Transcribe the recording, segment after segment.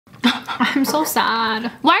I'm so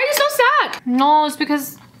sad. Why are you so sad? No, it's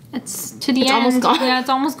because it's to the end. Almost gone. Yeah, it's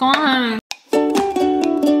almost gone.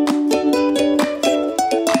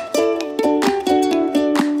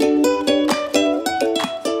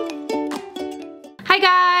 Hi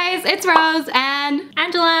guys, it's Rose and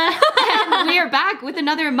Angela. and we are back with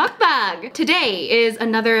another mukbang. Today is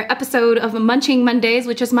another episode of Munching Mondays,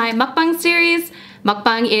 which is my mukbang series.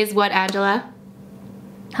 Mukbang is what, Angela?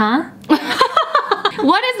 Huh?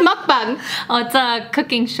 What is mukbang? Oh, it's a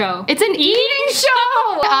cooking show. It's an eating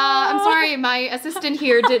show! I'm sorry, my assistant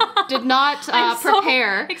here did not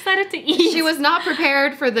prepare. So excited to eat. She was not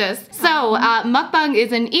prepared for this. So, mukbang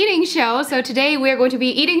is an eating show. So today we are going to be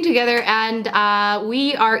eating together and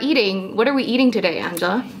we are eating. What are we eating today,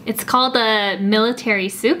 Angela? It's called a military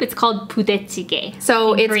soup. It's called bude찌개.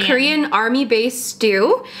 So it's Korean army-based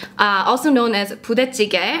stew, also known as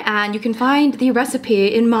부대찌개, and you can find the recipe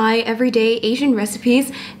in my Everyday Asian Recipes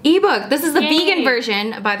ebook. This is the vegan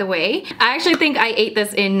version, by the way. I actually think I ate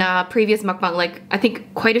this in previous mukbang, like I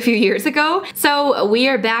think quite a few years ago. So we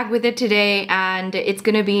are back with it today and it's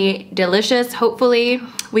gonna be delicious, hopefully.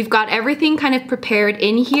 We've got everything kind of prepared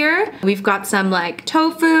in here. We've got some like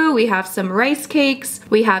tofu, we have some rice cakes,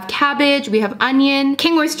 we have cabbage, we have onion,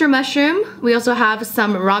 king oyster mushroom. We also have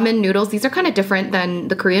some ramen noodles. These are kind of different than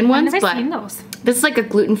the Korean ones, I've never but seen those. this is like a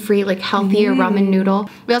gluten-free, like healthier ramen noodle.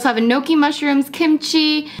 We also have enoki mushrooms,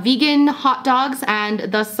 kimchi, vegan hot dogs, and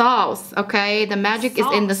the sauce, okay? The magic is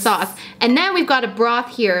in the sauce. And then we've got a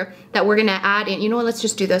broth here that we're gonna add in. You know what, let's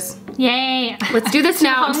just do this. Yay. Let's do this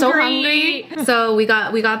now, I'm so hungry. So we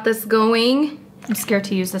got this going. I'm scared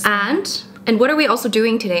to use this one. And what are we also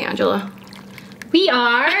doing today, Angela? We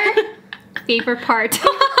are favorite part.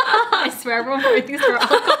 I swear everyone probably thinks we're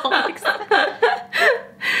alcoholics.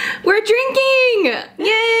 We're drinking! Yay!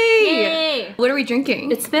 Yay! What are we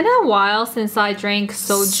drinking? It's been a while since I drank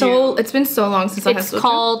soju. It's been so long since I had soju. It's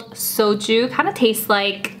called soju. Kind of tastes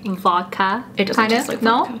like vodka. It doesn't taste like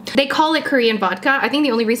vodka. No? They call it Korean vodka. I think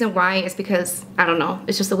the only reason why is because, I don't know,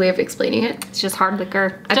 it's just a way of explaining it. It's just hard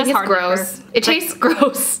liquor. I think it's gross. It tastes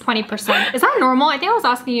gross. 20%. Is that normal? I think I was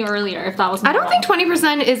asking you earlier if that was normal. I don't think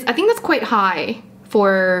 20% is, I think that's quite high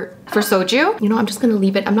for soju. You know, I'm just gonna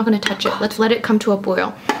leave it. I'm not gonna touch it. Let's let it come to a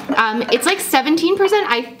boil. It's like 17%,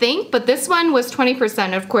 I think, but this one was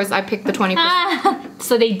 20%. Of course, I picked the 20%.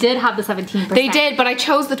 So they did have the 17%. They did, but I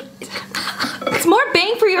chose the... It's more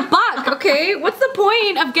bang for your buck, okay? What's the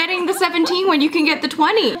point of getting the 17 when you can get the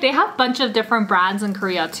 20? They have a bunch of different brands in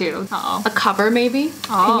Korea too. Uh-oh. A cover, maybe?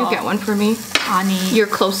 Oh. Can you get one for me? Honey. You're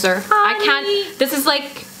closer. Honey. I can't... This is like...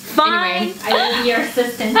 Fine. Anyway. I will be your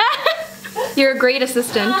assistant. You're a great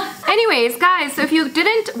assistant. Anyways, guys, so if you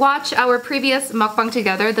didn't watch our previous mukbang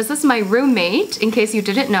together, this is my roommate, in case you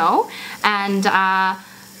didn't know. And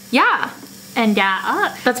yeah. And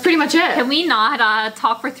yeah, that's pretty much it. Can we not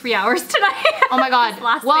talk for 3 hours tonight? Oh my god.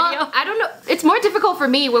 Last well, video. I don't know. It's more difficult for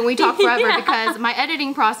me when we talk forever because my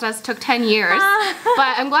editing process took 10 years.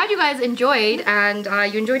 But I'm glad you guys enjoyed and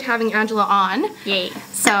you enjoyed having Angela on. Yay.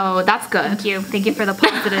 So that's good. Thank you. Thank you for the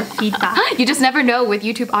positive feedback. You just never know with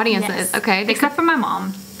YouTube audiences, yes. Okay? Except for my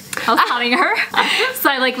mom. I was telling her. So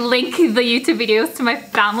I like link the YouTube videos to my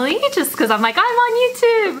family just because I'm like, I'm on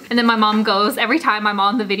YouTube. And then my mom goes, every time I'm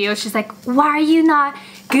on the video, she's like, why are you not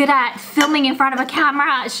good at filming in front of a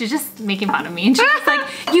camera? She's just making fun of me. And she's just like,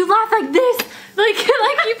 you laugh like this. Like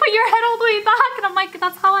you put your head all the way back. And I'm like,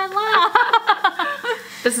 that's how I laugh.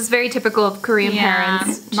 This is very typical of Korean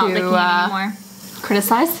parents to not licking anymore.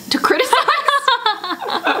 Criticize? To criticize?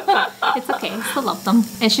 It's okay, I still love them.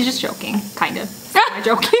 And she's just joking, kind of. Am I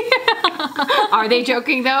joking? Are they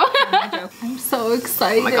joking though? I'm so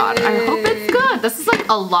excited. Oh my god, I hope it's good. This is like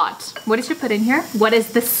a lot. What did you put in here? What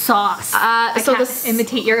is the sauce? I so can't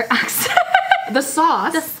imitate your accent. The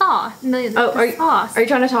sauce? The sauce. The sauce. Are you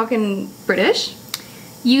trying to talk in British?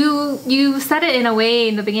 You said it in a way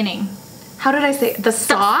in the beginning. How did I say it? The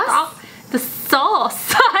sauce? The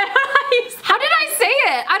sauce. How did I say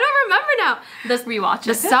it? I don't remember now. Let's rewatch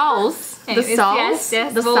the it. Sauce. Anyways, the sauce.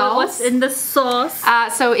 Yes. The sauce. What's in the sauce?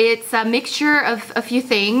 So it's a mixture of a few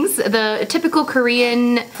things. The typical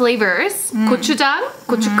Korean flavors. Gochujang,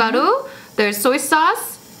 gochugaru. There's soy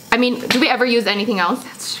sauce. I mean, do we ever use anything else?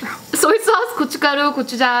 That's true. Soy sauce, gochugaru,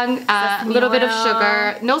 gochujang, a little bit of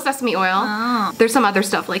sugar, no sesame oil. Oh. There's some other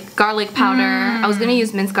stuff like garlic powder. I was gonna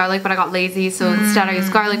use minced garlic, but I got lazy, so instead I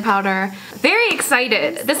used garlic powder. Very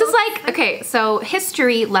excited. This is like, okay, so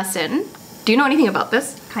history lesson. Do you know anything about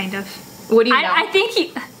this? Kind of. What do you know? I think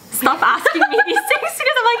stop asking me these things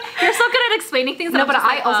because I'm like, you're so good at explaining things. No, but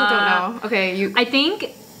I also don't know. Okay, you. I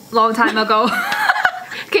think long time ago.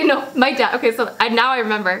 Okay, Okay, no, my dad. Okay, so now I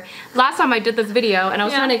remember. Last time I did this video and I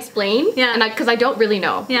was trying to explain. Yeah. And because I don't really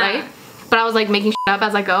know, right? But I was like making shit up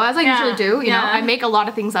as I go, as I usually do. You know, I make a lot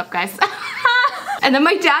of things up, guys. And then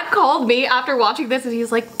my dad called me after watching this and he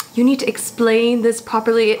was like, you need to explain this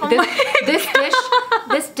properly.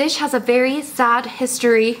 This dish has a very sad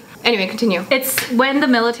history. Anyway, continue. It's when the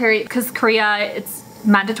military, because Korea, it's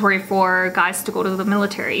mandatory for guys to go to the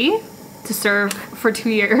military to serve for 2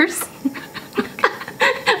 years.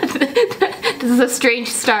 This is a strange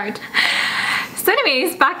start. So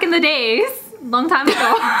anyways, back in the days, long time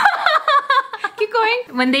ago. Keep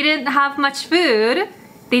going. When they didn't have much food,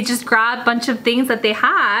 they just grabbed a bunch of things that they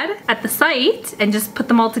had at the site and just put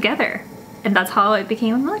them all together. And that's how it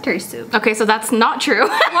became a military soup. Okay, so that's not true.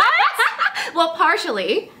 What? Well,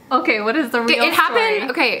 partially. Okay, what is the real story? It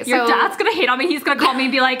happened, okay, so... Your dad's gonna hate on me, he's gonna call me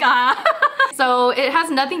and be like, So it has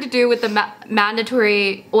nothing to do with the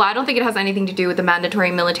mandatory... Well, I don't think it has anything to do with the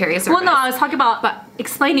mandatory military service. Well, no, I was talking about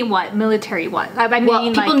explaining what military what. I mean,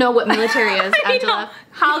 well, people know what military is, Angela. Know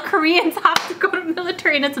how Koreans have to go to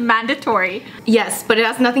military and it's mandatory. Yes, but it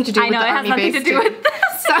has nothing to do with the army base. I know, it has nothing to do with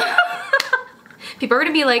this. So, people are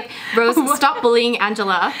gonna be like, Rose, stop bullying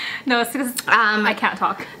Angela. No, it's because I can't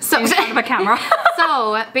talk. So in front of a camera.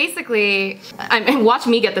 So basically, and watch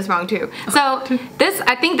me get this wrong too. So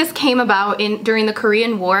I think this came about during the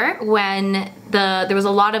Korean War when there was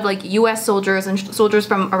a lot of like U.S. soldiers and soldiers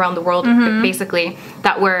from around the world basically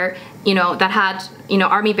that were that had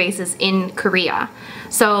army bases in Korea.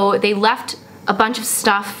 So they left a bunch of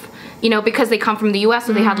stuff. Because they come from the US,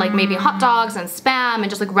 so they had like maybe hot dogs and Spam and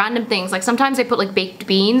just like random things. Like sometimes they put like baked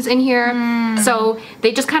beans in here. So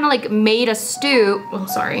they just kind of like made a stew. Oh,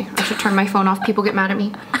 sorry, I should turn my phone off. People get mad at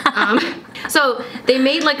me. So they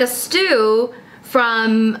made like a stew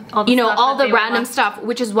from all the random stuff,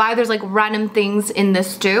 which is why there's like random things in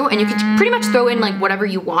this stew, and you can pretty much throw in like whatever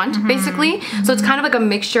you want basically. So it's kind of like a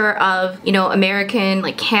mixture of American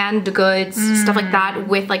like canned goods, stuff like that,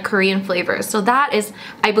 with like Korean flavors. So that is,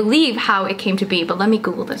 I believe, how it came to be. But let me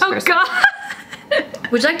Google this first. Oh God.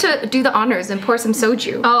 Would you like to do the honors and pour some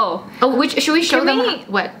soju? Oh, should we show them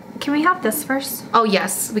what? Can we have this first? Oh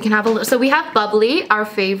yes, we can have a little. So we have bubbly, our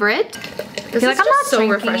favorite. This is I'm not so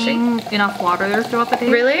refreshing. Enough water throughout the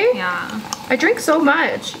day. Really? Yeah. I drink so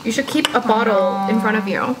much. You should keep a bottle in front of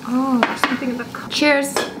you. Oh, there's something in the cup.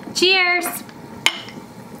 Cheers. Cheers.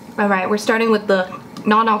 All right, we're starting with the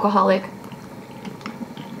non-alcoholic.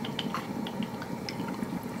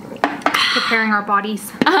 Preparing our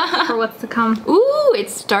bodies for what's to come. Ooh,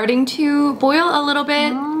 it's starting to boil a little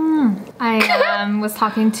bit. I was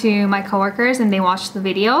talking to my coworkers and they watched the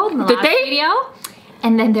video, the last video,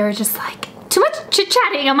 and then they were just like, too much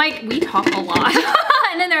chit-chatting. I'm like, we talk a lot.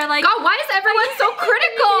 And then they're like, God, why is everyone so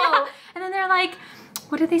critical? Yeah. And then they're like,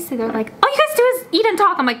 what did they say? They're like, all you guys do is eat and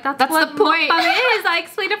talk. I'm like, that's what the point. MUKBANG is. I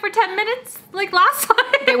explained it for 10 minutes like last time.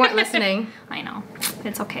 They weren't listening. I know.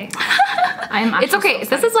 It's okay. It's okay.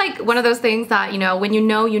 So this is like one of those things that, when you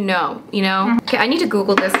know, you know. Okay, I need to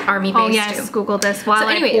Google this army base. Oh yes, too. Google this while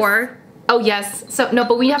I pour. Oh yes. So no,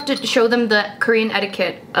 but we have to show them the Korean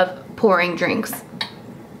etiquette of pouring drinks.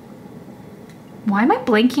 Why am I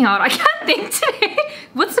blanking out? I can't think today.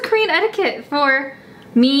 What's the Korean etiquette for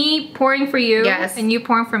me pouring for you and you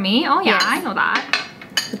pouring for me? Oh yeah, I know that.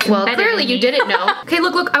 Well, clearly you didn't know. Okay,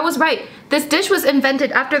 look, I was right. This dish was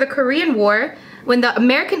invented after the Korean War when the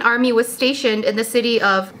American army was stationed in the city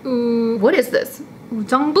of, what is this?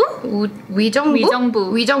 Wijeongbu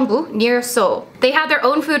near Seoul. They had their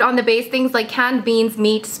own food on the base, things like canned beans,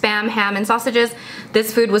 meat, Spam, ham, and sausages.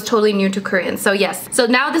 This food was totally new to Koreans, so yes. So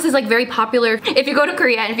now this is like very popular. If you go to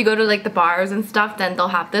Korea and if you go to like the bars and stuff, then they'll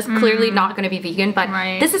have this. Clearly not gonna be vegan, but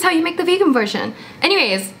this is how you make the vegan version.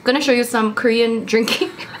 Anyways, gonna show you some Korean drinking.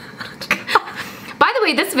 By the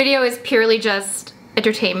way, this video is purely just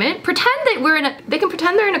entertainment. Pretend that they can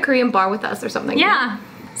pretend they're in a Korean bar with us or something. Yeah.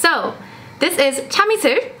 So, this is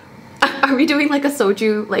chamisul. Are we doing like a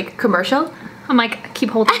soju like commercial? I'm like, keep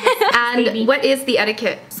holding this, and baby. What is the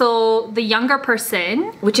etiquette? So the younger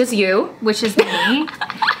person, which is you, which is me,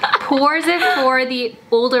 pours it for the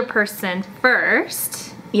older person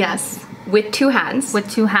first. Yes, with 2 hands. With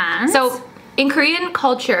 2 hands. So in Korean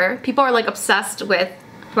culture, people are like obsessed with.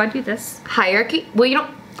 Do I do this? Hierarchy. Well, no,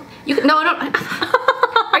 I don't.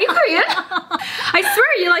 Are you Korean? I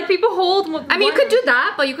swear, you like people hold. I mean, you could do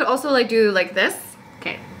that, but you could also like do like this.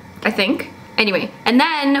 Okay. I think. Anyway, and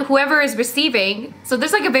then whoever is receiving, so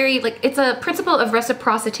there's like a very, like, it's a principle of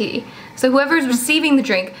reciprocity. So whoever is receiving the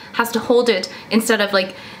drink has to hold it instead of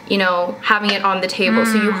like, having it on the table.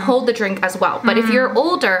 So you hold the drink as well. But if you're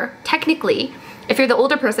older, technically, if you're the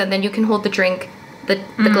older person, then you can hold the drink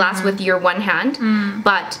the glass with your one hand.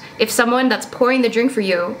 But if someone that's pouring the drink for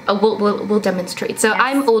you will demonstrate. So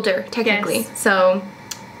I'm older technically. Yes.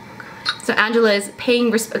 So Angela is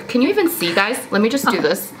paying respect. Can you even see, guys? Let me just do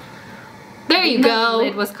this. There you go. The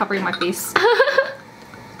lid was covering my face.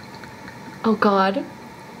 Oh God.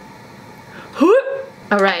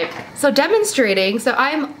 All right. So demonstrating. So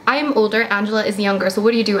I'm older. Angela is younger. So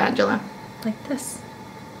what do you do, Angela? Like this,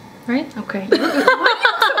 right? Okay.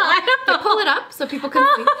 Okay, pull it up so people can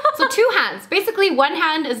see. So 2 hands. Basically, 1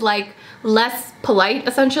 hand is like less polite,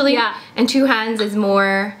 essentially. Yeah. And 2 hands is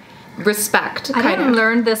more respect. I didn't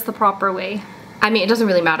learn this the proper way. I mean, it doesn't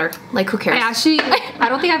really matter. Like, who cares? I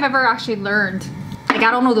don't think I've ever actually learned. Like, I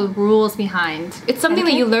don't know the rules behind. It's something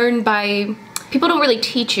that you learn by. People don't really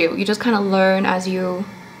teach you. You just kind of learn as you.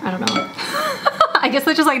 I don't know. I guess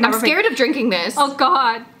I just like. I'm scared of drinking this. Oh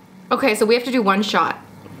God. Okay, so we have to do 1 shot.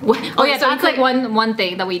 Oh yeah, so that's like one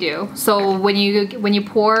thing that we do. So when you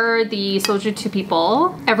pour the soju to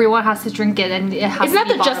people, everyone has to drink it, and it has to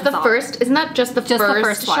be just the first? Isn't that just the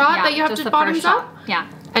first shot that you have to bottoms up? Yeah.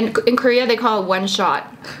 And in Korea they call it 1 shot.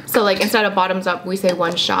 So like instead of bottoms up, we say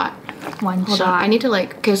 1 shot. Hold on. I need to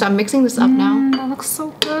like. Okay, so I'm mixing this up now. That looks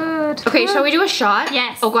so good. Okay, shall we do a shot?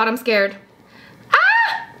 Yes. Oh God, I'm scared.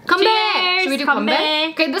 Ah! Come back. Should we do come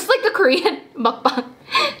back? Okay, this is like the Korean mukbang.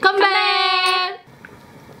 Come back.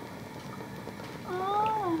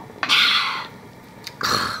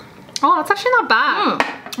 Oh, it's actually not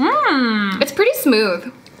bad. It's pretty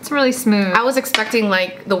smooth. It's really smooth. I was expecting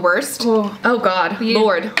like the worst. Oh God,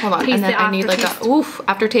 Lord, hold on. And then I need like a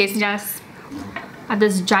aftertaste. Yes. I have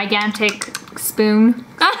this gigantic spoon.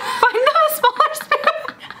 Find a smaller spoon.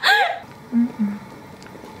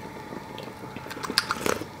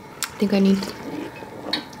 I think I need.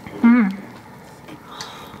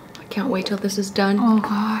 I can't wait till this is done. Oh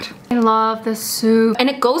God, I love this soup. And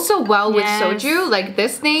it goes so well with soju, like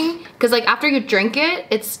this thing, because like after you drink it,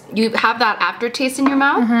 you have that aftertaste in your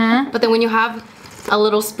mouth. But then when you have a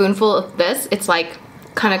little spoonful of this, it's like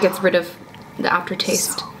kind of gets rid of the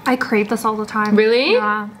aftertaste. I crave this all the time. Really?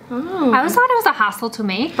 Yeah. I always thought it was a hassle to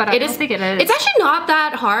make, but I don't think it is. It's actually not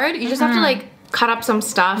that hard. You just have to like cut up some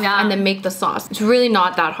stuff and then make the sauce. It's really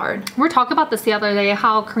not that hard. We were talking about this the other day,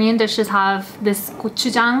 how Korean dishes have this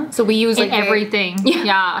gochujang. So we use like everything.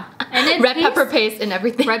 Yeah. And it red pepper paste and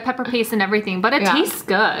everything. Red pepper paste and everything, but it tastes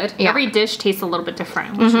good. Yeah. Every dish tastes a little bit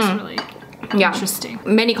different, which is really interesting.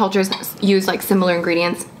 Many cultures use like similar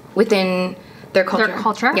ingredients within their culture. Their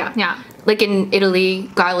culture? Yeah. Like in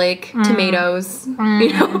Italy, garlic, tomatoes,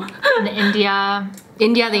 you know. In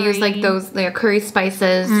India, they use like those curry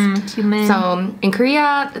spices. Cumin. So in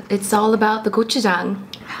Korea, it's all about the gochujang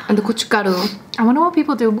and the gochugaru. I wonder what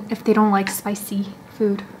people do if they don't like spicy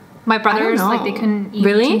food. My brothers, like they couldn't eat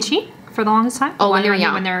kimchi for the longest time. Oh, when they were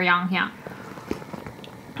young. When they were young, yeah.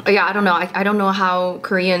 Yeah, I don't know. I don't know how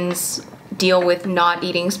Koreans deal with not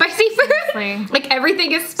eating spicy food. Like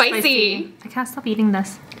everything is spicy. I can't stop eating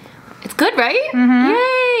this. It's good, right?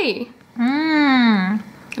 Yay!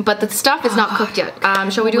 But the stuff is not cooked yet.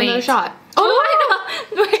 Shall we do another shot? Oh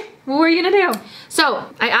no! Wait. What were you gonna do? So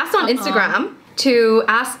I asked on Instagram to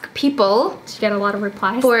ask people. Did you get a lot of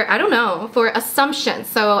replies? For assumptions.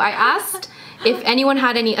 So I asked if anyone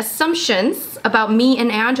had any assumptions about me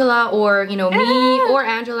and Angela, or me or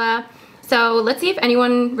Angela. So let's see if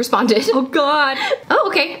anyone responded. Oh God. Oh,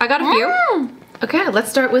 okay. I got a few. Okay, let's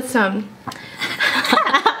start with some.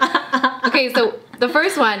 Okay, so the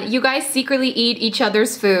first one, you guys secretly eat each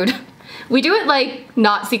other's food. We do it like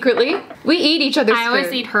not secretly. We eat each other's food. I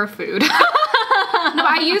always eat her food. No,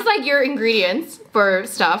 I use like your ingredients for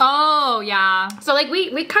stuff. Oh, yeah. So like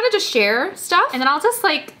we kind of just share stuff. And then I'll just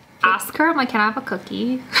like ask her, I'm like, can I have a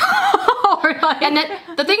cookie? And then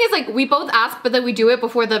the thing is like we both ask, but then we do it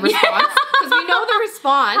before the response. Because we know the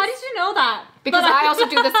response. How did you know that? Because I also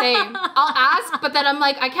do the same. I'll ask, but then I'm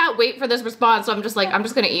like, I can't wait for this response, so I'm just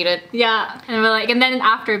gonna eat it. Yeah. And we're like, and then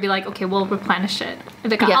after it'd be like, okay, we'll replenish it.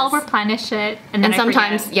 And like, I'll replenish it. And then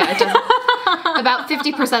sometimes, it doesn't. About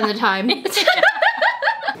 50% of the time.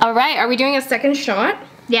 All right, are we doing a second shot?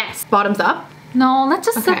 Yes. Bottoms up? No, let's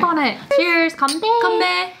just sip on it. Cheers.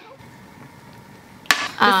 Konbae. This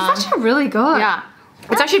is actually really good. Yeah.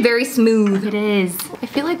 It's actually very smooth. It is. I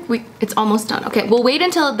feel like it's almost done. Okay, we'll wait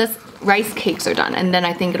until this rice cakes are done, and then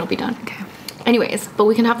I think it'll be done. Okay. Anyways, but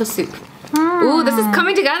we can have the soup. Ooh, this is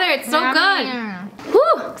coming together. It's so good.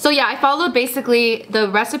 Woo! So yeah, I followed basically the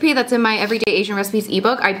recipe that's in my Everyday Asian Recipes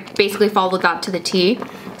ebook. I basically followed that to the T.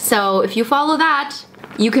 So if you follow that,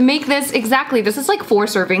 you can make this exactly. This is like 4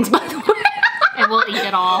 servings, by the way. And we'll eat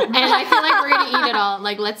it all. And I feel like we're gonna eat it all.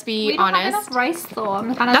 Like, let's be honest. We don't have enough rice though.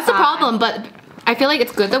 I'm kind of That's the problem, but I feel like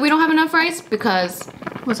it's good that we don't have enough rice because...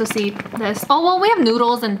 Let's just eat this. Oh, well, we have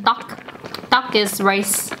noodles and duck. Duck is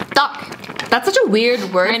rice. Duck. That's such a weird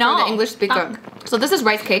word for the English speaker. Duck. So this is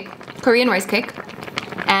rice cake, Korean rice cake.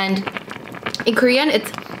 And in Korean,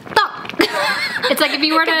 it's duck. It's like if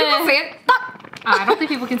you were to... Can people say it? Duck. I don't think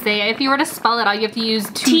people can say it. If you were to spell it out, you have to use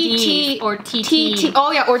two D's or TT.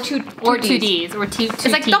 Oh yeah, or two D's or two It's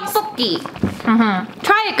like T's. tteokbokki.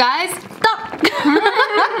 Try it, guys.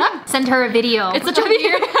 Duck. Send her a video. It's such a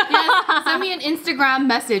weird. Yes, send me an Instagram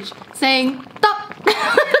message saying duck.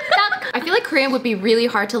 I feel like Korean would be really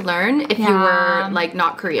hard to learn if you were like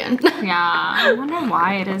not Korean. Yeah, I wonder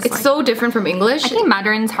why it is. It's like, so different from English. I think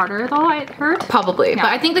Mandarin's harder though, I heard. Probably, but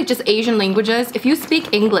I think like just Asian languages, if you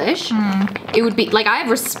speak English, it would be like I have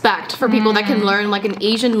respect for people that can learn like an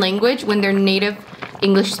Asian language when they're native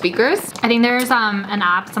English speakers. I think there's an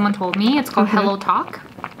app someone told me. It's called Hello Talk,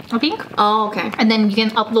 I think. Oh, okay. And then you can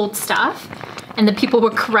upload stuff. And the people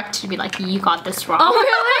were correct to be like, you got this wrong. Oh,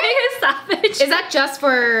 really? SaVeg. Is that just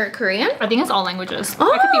for Korean? I think it's all languages. Oh,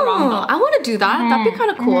 I could be wrong though. I want to do that. That'd be kind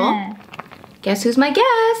of cool. Guess who's my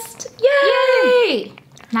guest? Yay!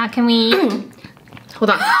 Now can we...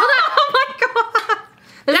 Hold on. Oh my god.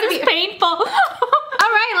 This is painful. All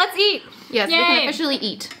right, let's eat. Yes, we can Yay. officially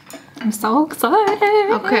eat. I'm so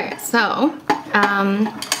excited. Okay, so...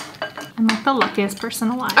 I'm like the luckiest person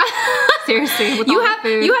alive. Seriously, with you all have the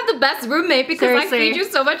food. You have the best roommate because Seriously. I feed you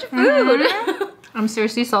so much food. I'm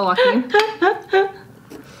seriously so lucky.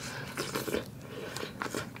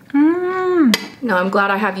 No, I'm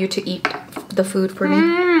glad I have you to eat the food for me.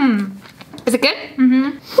 Is it good?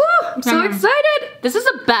 Woo, I'm so excited. This is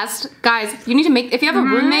the best. Guys, you need to make, if you have a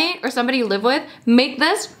roommate or somebody you live with, make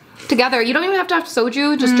this together. You don't even have to have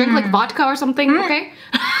soju. Just drink like vodka or something, okay?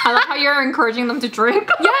 I love how you're encouraging them to drink.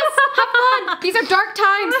 Yes, have fun. These are dark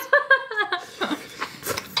times.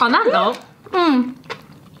 On that note.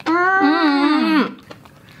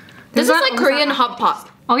 This is like Korean hot pot.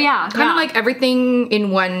 Oh yeah. Kind of like everything in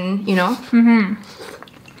one, you know?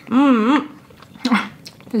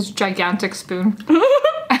 This gigantic spoon.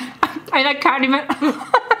 I can't even.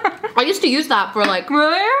 I used to use that for like...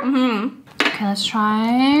 Really? Okay, let's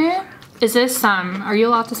try. Is this are you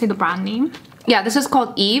allowed to say the brand name? Yeah, this is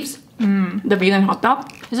called Eve's. The vegan hot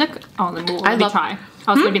dog. Is it? Oh, let me try.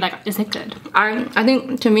 I was gonna be like, is it good? I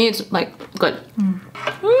think to me it's like good.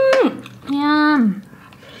 Yum.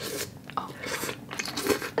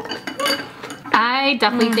 I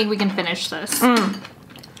definitely think we can finish this.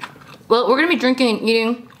 Well, we're gonna be drinking and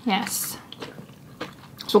eating. Yes.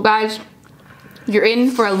 So guys, you're in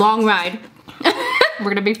for a long ride. We're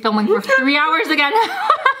gonna be filming for 3 hours again.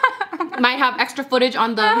 Might have extra footage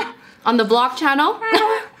on the vlog channel,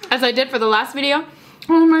 as I did for the last video.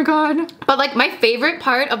 Oh my god. But like my favorite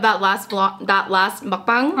part of that last vlog, that last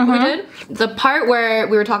mukbang we did, the part where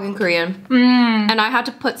we were talking Korean, and I had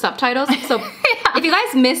to put subtitles. So if you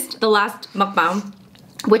guys missed the last mukbang,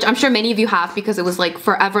 which I'm sure many of you have because it was like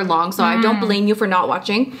forever long, so I don't blame you for not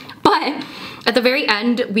watching. But at the very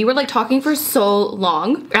end, we were like talking for so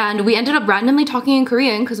long, and we ended up randomly talking in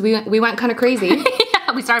Korean because we went kind of crazy.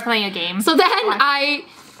 Yeah, we started playing a game. So then I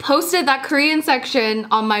posted that Korean section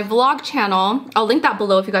on my vlog channel. I'll link that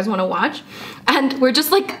below if you guys want to watch. And we're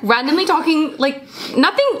just like randomly talking, like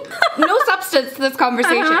nothing, no substance to this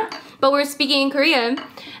conversation. But we're speaking in Korean,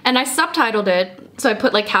 and I subtitled it. So I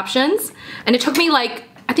put like captions, and it took me like,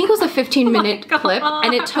 I think it was a 15-minute clip,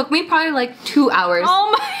 and it took me probably like 2 hours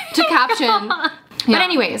to caption. But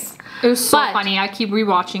anyways. It was so funny. I keep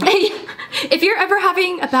rewatching it. If you're ever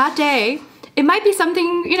having a bad day, it might be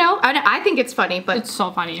something, you know, I think it's funny, but it's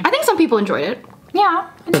so funny. I think some people enjoyed it. Yeah.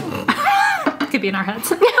 It could be in our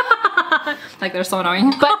heads. Like they're so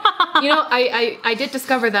annoying. But, you know, I did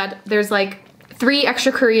discover that there's like 3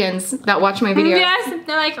 extra Koreans that watch my videos. Yes,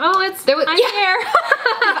 they're like, oh, I'm here.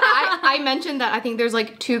 I mentioned that I think there's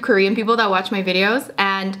like 2 Korean people that watch my videos,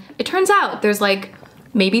 and it turns out there's like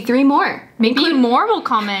maybe 3 more. Maybe more will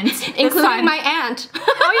comment. Including my aunt.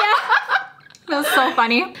 Oh yeah. That was so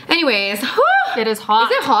funny. Anyways. It is hot.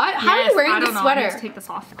 Is it hot? How are you wearing this sweater? I need to take this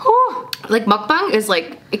off. Like mukbang is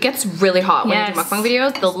like, it gets really hot when you do mukbang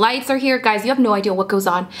videos. The lights are here. Guys, you have no idea what goes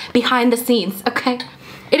on behind the scenes, okay?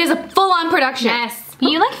 It is a full-on production. Yes.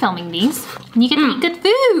 You like filming these. And you get to eat good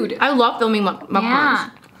food. I love filming mukbangs. Yeah.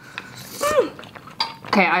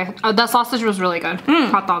 Okay, that sausage was really good.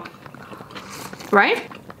 Hot dog. Right?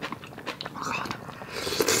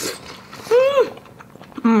 Oh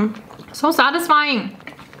god. So satisfying.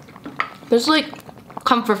 There's like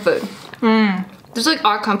comfort food. There's like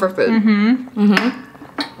our comfort food.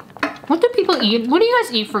 What do people eat? What do you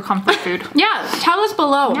guys eat for comfort food? Yeah, tell us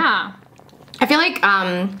below. Yeah. I feel like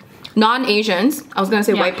non-Asians, I was gonna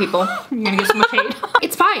say white people. You're gonna get so much hate.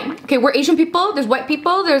 It's fine. Okay, we're Asian people, there's white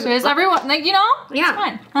people, there's everyone, like, you know? Yeah. It's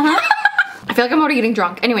fine. I feel like I'm already getting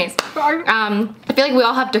drunk. Anyways, I feel like we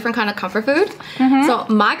all have different kind of comfort food. So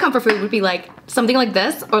my comfort food would be like something like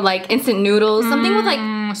this, or like instant noodles, something with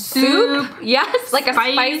like soup. Yes, like a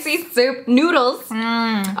spicy soup, noodles.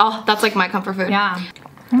 Oh, that's like my comfort food. Yeah.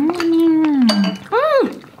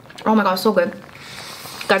 Oh my god, so good.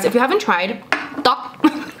 Guys, if you haven't tried duck.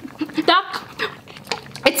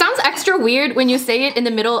 It sounds extra weird when you say it in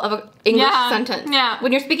the middle of an English sentence. Yeah.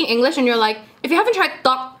 When you're speaking English and you're like, if you haven't tried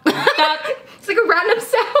duck. It's like a random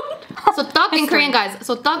sound. So duck in Korean, guys.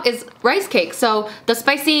 So duck is rice cake. So the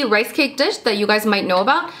spicy rice cake dish that you guys might know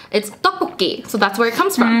about, it's tteokbokki. So that's where it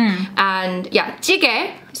comes from. And yeah,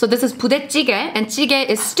 찌개. So this is 부대찌개, and 찌개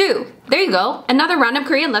is stew. There you go. Another random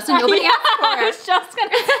Korean lesson nobody asked for. I was just gonna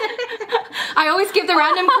say. I always give the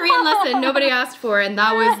random Korean lesson nobody asked for, and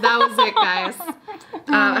that was it, guys.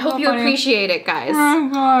 I hope you appreciate it, guys. Oh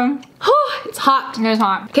god. It's hot. It is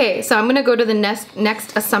hot. Okay, so I'm gonna go to the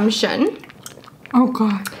next assumption. Oh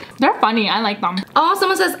god. They're funny. I like them. Oh,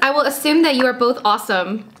 someone says, I will assume that you are both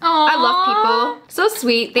awesome. Aww. I love people. So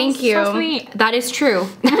sweet. Thank you. So sweet. That is true.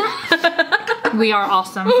 We are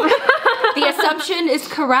awesome. The assumption is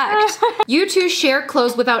correct. You two share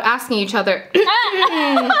clothes without asking each other.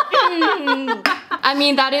 I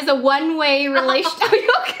mean, that is a one-way relationship. Are you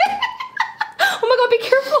okay? Oh my god, be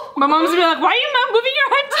careful. My mom's gonna be like, why are you moving your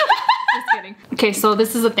head? Just kidding. Okay, so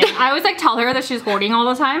this is the thing. I always like tell her that she's hoarding all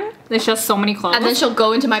the time. There's just so many clothes. And then she'll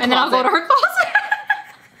go into my closet. And then I'll go to her closet.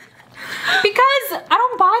 Because I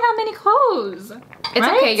don't buy that many clothes. It's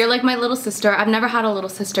okay, you're like my little sister. I've never had a little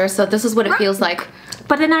sister, so this is what it feels like.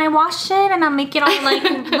 But then I wash it and I make it all like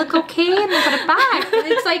look okay and then put it back.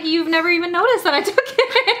 It's like you've never even noticed that I took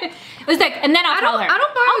it. It was like, and then I'll tell her. I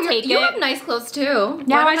don't borrow take you it. have nice clothes too.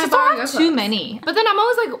 Yeah, Why I don't just borrow don't your have too clothes? many. But then I'm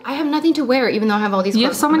always like, I have nothing to wear even though I have all these clothes. You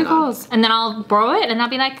have so many clothes. And then I'll borrow it and I'll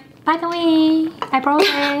be like, by the way, I borrowed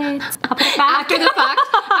it. I'll put it back. After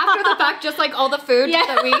the fact, just like all the food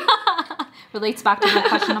that we... Relates back to the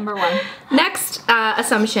question number 1. Next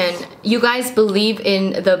assumption, you guys believe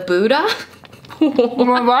in the Buddha?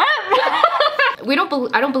 What?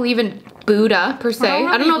 I don't believe in Buddha per se.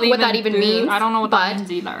 I don't know what that even means. I don't know what that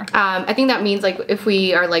means either. I think that means like if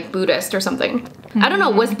we are like Buddhist or something. I don't know.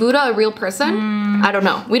 Was Buddha a real person? I don't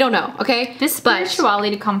know. We don't know. Okay. Does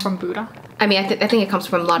spirituality come from Buddha? I mean, I think it comes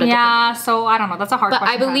from a lot of different things. So I don't know. That's a hard question.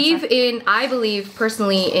 But I believe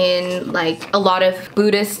personally in like a lot of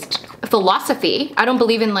Buddhist philosophy. I don't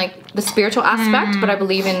believe in like the spiritual aspect, but I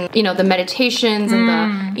believe in, you know, the meditations and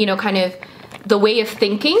the, you know, kind of the way of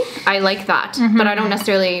thinking. I like that. But I don't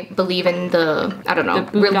necessarily believe in the, I don't know,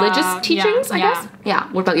 religious teachings, I guess.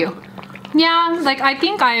 Yeah. What about you? Yeah, like I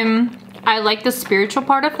think I like the spiritual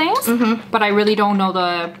part of things, but I really don't know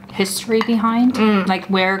the history behind, like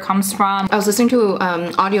where it comes from. I was listening to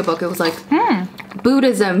an audiobook. It was like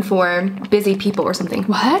Buddhism for busy people or something.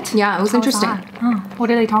 What? Yeah, it was interesting. What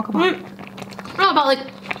did they talk about? About like,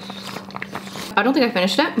 I don't think I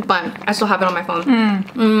finished it, but I still have it on my phone.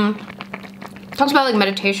 Talks about like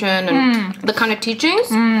meditation and the kind of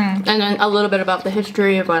teachings, and then a little bit about the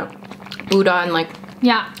history about Buddha and like.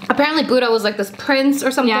 Yeah. Apparently Buddha was like this prince or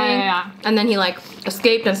something. Yeah. And then he like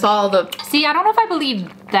escaped and saw all the... See, I don't know if I believe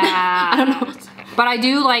that. I don't know. But I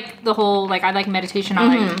do like the whole, like I like meditation.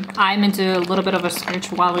 I'm into a little bit of a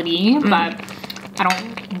spirituality, but I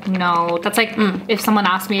don't know. That's like if someone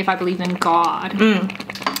asked me if I believe in God.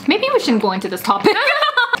 Maybe we shouldn't go into this topic.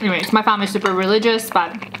 Anyways, my family's super religious,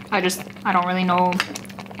 but I don't really know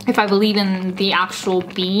if I believe in the actual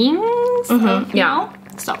beings. You know?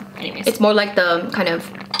 So, anyways. It's more like the kind of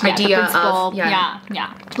idea of... Yeah.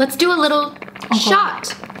 Let's do a little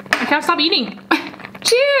shot. I can't stop eating.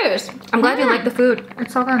 Cheers! I'm glad you like the food.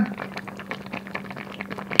 It's so good.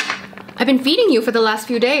 I've been feeding you for the last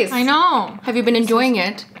few days. I know. Have you been enjoying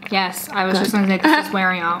it? Yes, I was just gonna say this is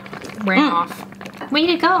wearing off. Way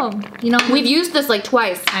to go. You know, we've used this like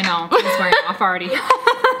twice. I know, it's wearing off already.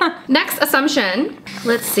 Next assumption.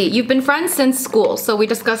 Let's see. You've been friends since school. So we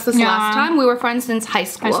discussed this last time. We were friends since high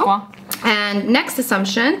school. And next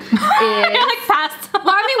assumption is... like past. Well,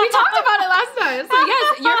 I mean, we talked about it last time. So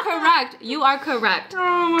yes, you're correct. You are correct.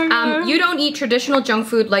 Oh my god. You don't eat traditional junk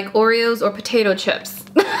food like Oreos or potato chips.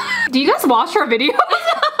 Do you guys watch our videos?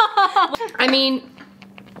 I mean,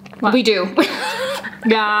 we do.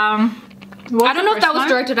 Yeah. I don't know if that was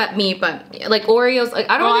directed at me, but like Oreos, like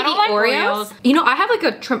I don't really eat Oreos. You know, I have like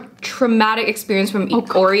a traumatic experience from eating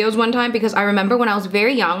Oreos one time because I remember when I was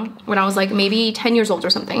very young, when I was like maybe 10 years old or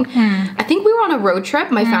something. I think we were on a road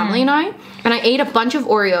trip, my family and I ate a bunch of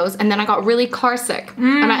Oreos and then I got really car sick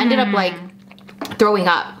and I ended up like throwing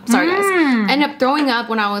up. Sorry guys. Ended up throwing up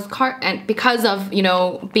when I was because of, you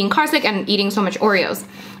know, being car sick and eating so much Oreos.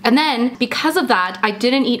 And then because of that, I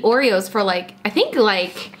didn't eat Oreos for like, I think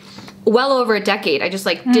like well over a decade. I just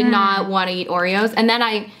like did not want to eat Oreos. And then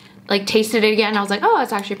I like tasted it again and I was like, oh,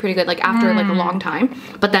 it's actually pretty good, like after like a long time.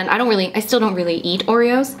 But then I still don't really eat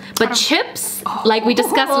Oreos. But chips, like we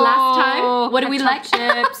discussed last time, what do we like?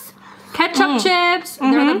 Chips. Ketchup chips,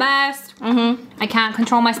 they're the best. I can't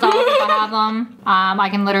control myself if I have them. I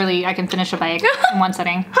can finish a bag in one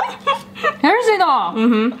sitting. Here's it all.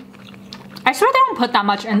 I swear they don't put that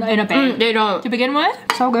much in a bag. They don't. To begin with,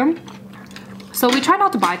 so good. So we try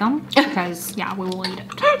not to buy them because yeah, we will eat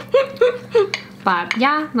it. But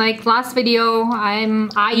yeah, like last video,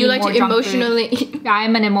 You like to emotionally eat.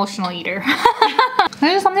 I'm an emotional eater.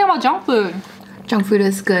 There's something about junk food. Junk food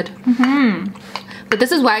is good. But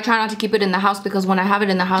this is why I try not to keep it in the house because when I have it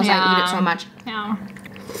in the house, I eat it so much. Yeah.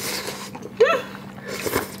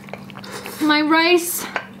 My rice.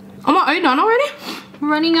 Oh my, are you done already?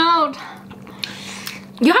 Running out.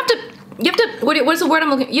 You have to, what is the word I'm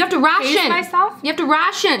looking, you have to ration. Pace myself? You have to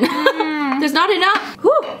ration. There's not enough.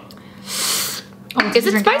 Whew. Oh, is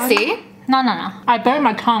it spicy? No. I burned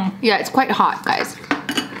my tongue. Yeah, it's quite hot, guys.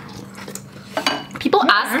 People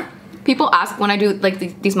ask when I do like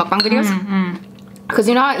these mukbang videos. Because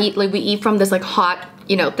you know how we eat from this like hot,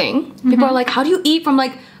 you know, thing. People are like, how do you eat from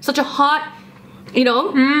like such a hot, you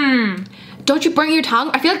know? Don't you burn your tongue?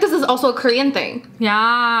 I feel like this is also a Korean thing.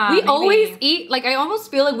 Yeah. We always eat, like I almost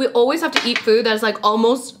feel like we always have to eat food that is like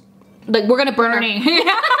almost, like we're gonna burn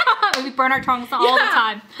we burn our tongues all the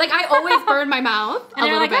time. Like I always burn my mouth a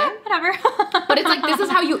little bit. Oh, whatever. But it's like, this is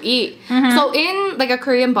how you eat. So in like a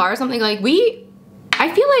Korean bar or something, like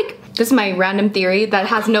I feel like, this is my random theory that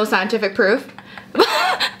has no scientific proof.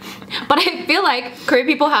 But I feel like Korean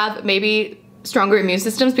people have maybe stronger immune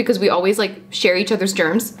systems because we always like share each other's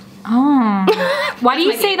germs. Oh. Why do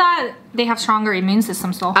you say that they have stronger immune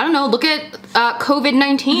systems though? I don't know, look at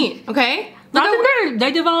COVID-19, okay?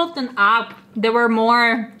 They developed an app. They were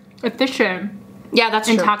more efficient. Yeah, that's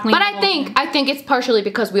true. Tackling but I think it's partially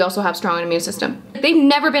because we also have strong immune system. They've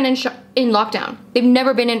never been in lockdown. They've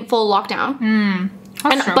never been in full lockdown.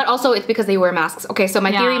 But also it's because they wear masks. Okay, so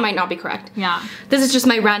my theory might not be correct. Yeah. This is just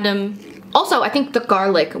my random. Also, I think the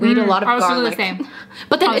garlic. We eat a lot of garlic. The same.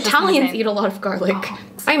 But then Italians eat a lot of garlic. Oh.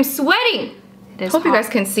 I am sweating. It is Hope you guys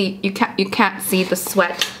can see. You can't see the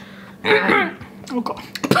sweat. Oh god.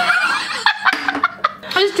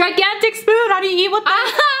 This gigantic spoon. How do you eat with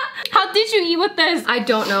this? How did you eat with this? I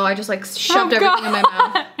don't know. I just like shoved everything in my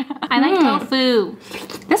mouth. I like tofu.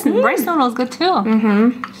 This rice noodle is good too.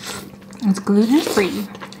 It's gluten free.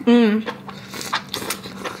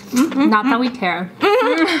 Not that we care.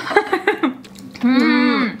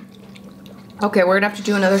 Okay, we're gonna have to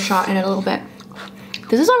do another shot in a little bit.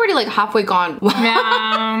 This is already like halfway gone.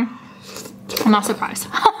 Yeah. I'm not surprised.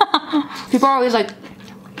 People are always like,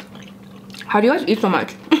 how do you guys eat so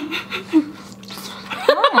much?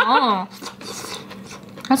 Oh.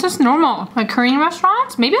 That's just normal. Like Korean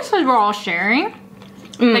restaurants, maybe it's because we're all sharing.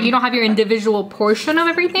 Like you don't have your individual portion of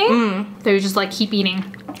everything. They just like keep eating.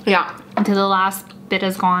 Yeah. Until the last bit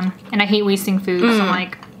is gone. And I hate wasting food, so I'm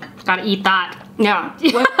like, gotta eat that. Yeah.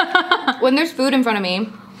 When there's food in front of me,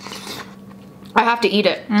 I have to eat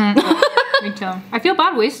it. Me too. I feel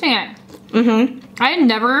bad wasting it. I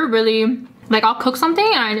never really, like I'll cook something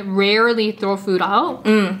and I rarely throw food out.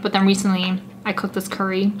 But then recently I cooked this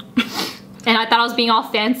curry. And I thought I was being all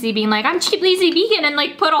fancy, being like, I'm cheap, lazy vegan, and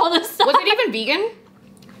like put all this stuff. Was it even vegan?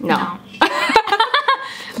 No.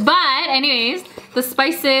 But anyways, the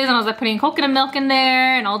spices, and I was like putting coconut milk in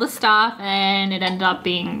there and all this stuff, and it ended up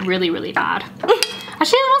being really, really bad.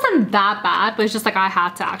 Actually, it wasn't that bad, but it's just like I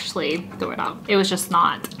had to actually throw it out. It was just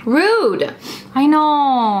not. Rude. I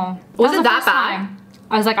know. Was it that bad?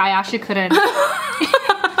 I was like, I actually couldn't.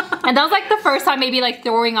 And that was like the first time maybe like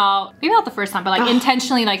throwing out, maybe not the first time, but like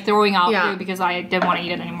intentionally like throwing out food because I didn't want to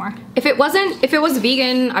eat it anymore. If it was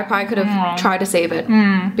vegan, I probably could have tried to save it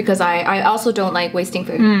because I also don't like wasting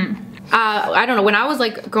food. I don't know, when I was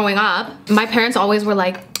like growing up, my parents always were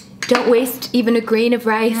like, don't waste even a grain of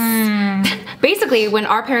rice. Basically, when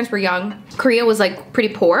our parents were young, Korea was like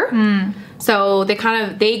pretty poor. So they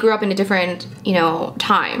grew up in a different, you know,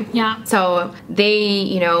 time. Yeah. So they,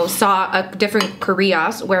 you know, saw a different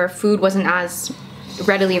Korea where food wasn't as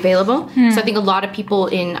readily available. So I think a lot of people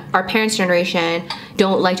in our parents' generation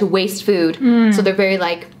don't like to waste food. So they're very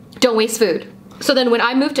like, don't waste food. So then when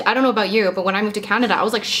I moved to, I don't know about you, but when I moved to Canada, I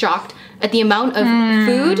was like shocked at the amount of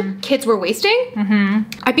food kids were wasting.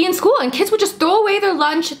 I'd be in school and kids would just throw away their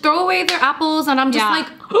lunch, throw away their apples, and I'm just like,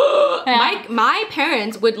 my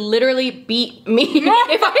parents would literally beat me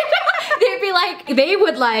if I, they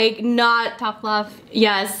would like not. Tough love.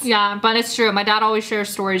 Yes. Yeah, but it's true. My dad always shares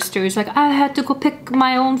stories too. He's like, I had to go pick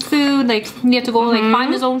my own food. Like, he had to go like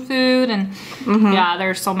find his own food. And yeah,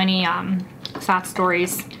 there's so many sad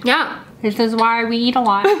stories. Yeah. This is why we eat a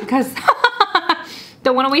lot, because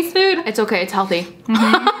don't want to waste food. It's okay, it's healthy.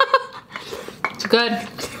 It's good.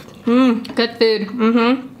 Good food.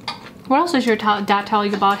 What else does your dad tell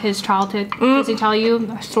you about his childhood? Does he tell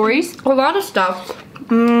you stories? A lot of stuff.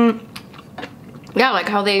 Yeah, like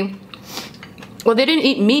how they didn't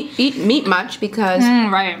eat meat much because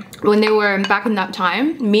right. when they were back in that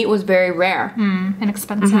time, meat was very rare.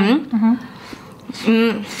 Inexpensive.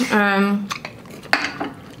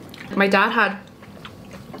 My dad had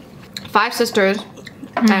 5 sisters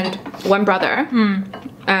and 1 brother,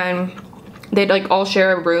 and they'd like all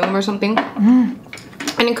share a room or something. And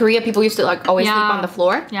in Korea, people used to like always sleep on the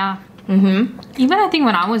floor. Yeah. Even I think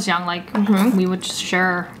when I was young, like we would just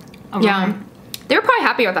share a room. Yeah. They were probably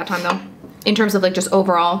happier at that time though, in terms of like just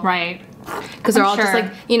overall. Right. Because they're all just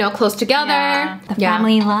like, you know, close together. Yeah. The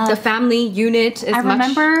family love. The family unit is I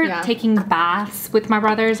remember taking baths with my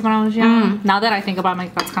brothers when I was young. Now that I think about it, I'm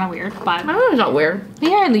like, that's kind of weird. But it's not weird.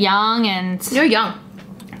 You're young and... You're young.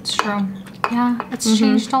 It's true. Yeah, it's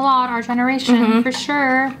changed a lot, our generation, for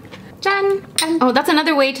sure. Jen. Oh, that's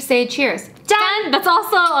another way to say cheers. Jen. That's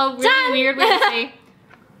also a really weird way to say.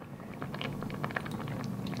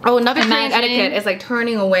 Oh, another Korean etiquette is like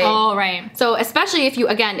turning away. Oh, right. So especially if you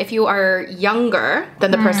are younger than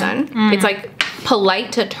the person, it's like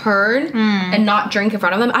polite to turn and not drink in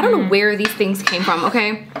front of them. I don't know where these things came from,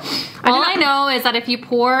 okay? All I know is that if you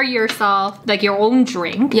pour yourself like your own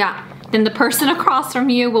drink, then the person across from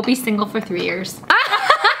you will be single for 3 years.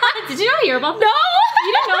 Did you not hear about that? No!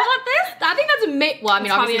 You didn't know about this? I think that's made, well, I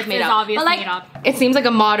mean, obviously it's made up. Obviously but like, made up. It seems like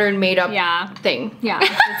a modern made up thing. Yeah,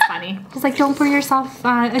 it's funny. Just like, don't pour yourself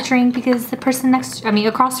a drink because the person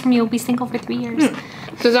across from you will be single for 3 years.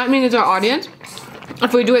 Does that mean it's our audience?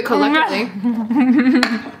 If we do it collectively.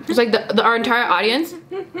 It's like our entire audience.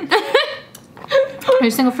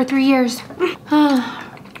 You're single for 3 years.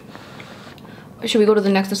 Should we go to the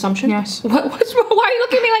next assumption? Yes. What's wrong? Why are you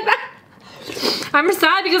looking at me like that? I'm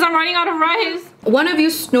sad because I'm running out of rice. One of you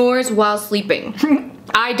snores while sleeping.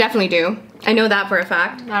 I definitely do. I know that for a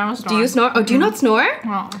fact. I don't snore. Do you snore? Oh, do you not snore?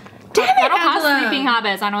 No. Damn it, I don't Angela. have sleeping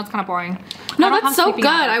habits. I know it's kind of boring. No, that's so good.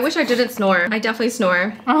 I wish I didn't snore. I definitely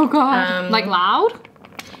snore. Oh god. Like loud?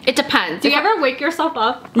 It depends. Do you ever wake yourself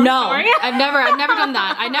up? No, snoring? I've never done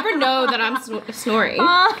that. I never know that I'm snoring,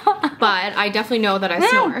 but I definitely know that I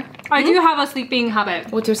snore. I do have a sleeping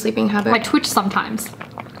habit. What's your sleeping habit? I twitch sometimes.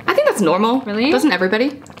 I think that's normal. Really? Doesn't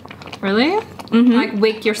everybody? Really? Like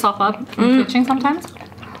wake yourself up from twitching sometimes?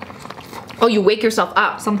 Oh, you wake yourself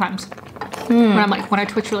up? Sometimes. When I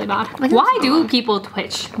twitch really bad. Why do people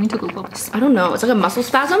twitch? I need to Google this. I don't know. It's like a muscle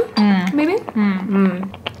spasm, maybe?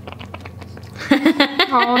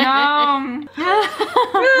 Oh no.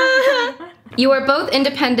 You are both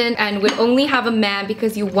independent and would only have a man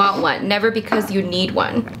because you want one, never because you need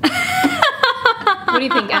one. What do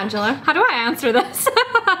you think, Angela? How do I answer this?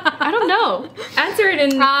 I don't know. Answer it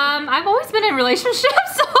in... I've always been in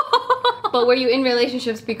relationships, so... But were you in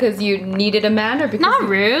relationships because you needed a man or because... Not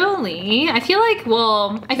really. I feel like,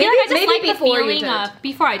 I just like the feeling of...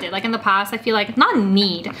 Before I did. Like in the past, I feel like, not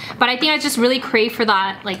need, but I think I just really crave for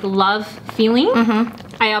that like love feeling.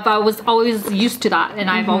 I was always used to that, and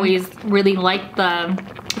I've always really liked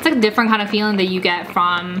it's like a different kind of feeling that you get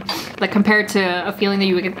from, like compared to a feeling that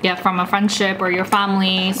you would get from a friendship or your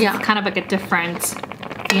family. So it's kind of like a different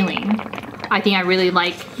feeling. I think I really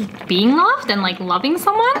like being loved and like loving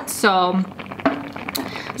someone. So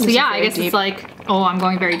yeah, I guess it's like, oh, I'm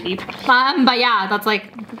going very deep. But yeah, that's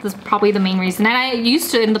probably the main reason. And I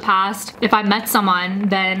used to in the past, if I met someone,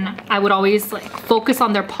 then I would always like focus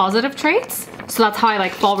on their positive traits. So that's how I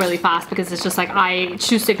like fall really fast, because it's just like I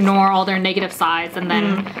choose to ignore all their negative sides and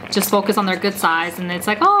then just focus on their good sides. And it's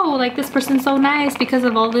like, oh, like this person's so nice because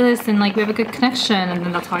of all this, and like we have a good connection, and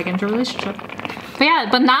then that's how I get into a relationship. But yeah,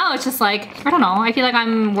 but now it's just like, I don't know, I feel like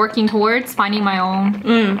I'm working towards finding my own,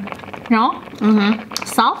 you know,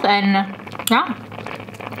 self, and yeah.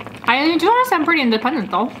 I do want to say I'm pretty independent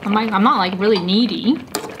though. I'm not like really needy.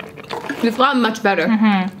 You've gotten much better.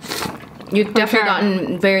 You've definitely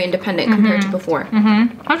gotten very independent compared to before.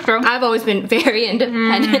 That's true. I've always been very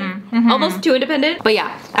independent, almost too independent. But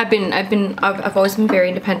yeah, I've always been very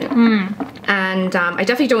independent, and I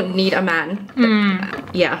definitely don't need a man.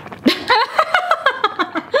 Yeah.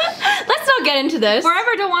 Let's not get into this.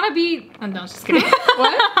 Forever don't want to be. Oh, no, just kidding.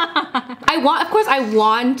 What? Of course, I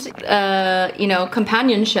want, you know,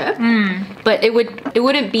 companionship. But it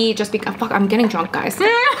wouldn't be just because. Fuck, I'm getting drunk, guys.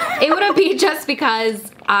 It wouldn't be just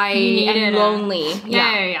because I am lonely.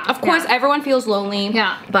 Yeah. Of course, everyone feels lonely.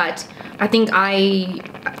 Yeah. But I think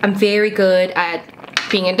I'm very good at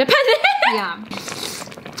being independent. Yeah.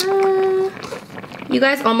 You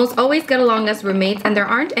guys almost always get along as roommates and there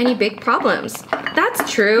aren't any big problems. That's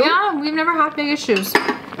true. Yeah, we've never had big issues.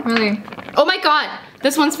 Really. Oh my god,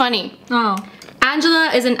 this one's funny. Oh.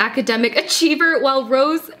 Angela is an academic achiever while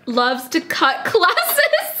Rose loves to cut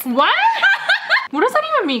classes. What? What does that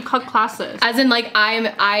even mean, cut classes? As in, like,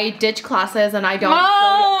 I ditch classes and I don't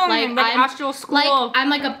go to, like actual school. Like, I'm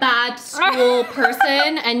like a bad school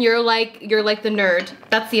person and you're like the nerd.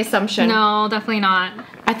 That's the assumption. No, definitely not.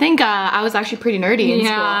 I think I was actually pretty nerdy in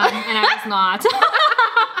school. Yeah, and I was not.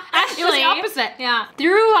 Actually, it was the opposite. Yeah.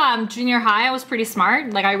 Through junior high, I was pretty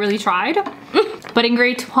smart. Like, I really tried. But in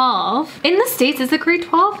grade 12, in the States, is it grade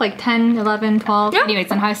 12? Like 10, 11, 12? Yeah.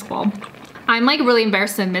 Anyways, in high school. I'm like really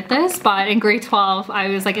embarrassed to admit this, but in grade 12, I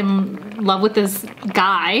was like in love with this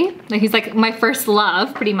guy. Like, he's like my first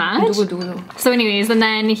love, pretty much. So anyways, and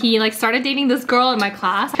then he like started dating this girl in my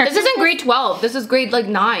class. This isn't grade 12. This is grade like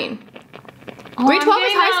 9. Oh, grade 12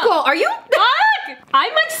 is high school. Are you? Fuck!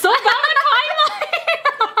 I'm like so bad at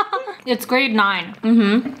timeline. It's grade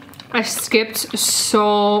 9. I skipped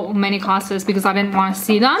so many classes because I didn't want to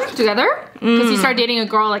see them together. Because he started dating a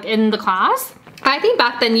girl like in the class. I think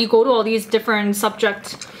back then you go to all these different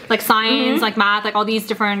subjects, like science, like math, like all these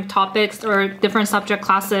different topics or different subject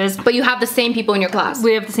classes. But you have the same people in your class.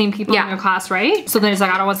 We have the same people in your class, right? So then it's like,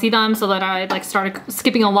 I don't want to see them. So then I like started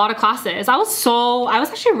skipping a lot of classes. I was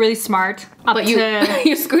actually really smart. But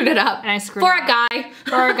you screwed it up. And I screwed For it a guy.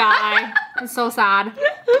 For a guy. It's so sad.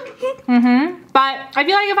 But I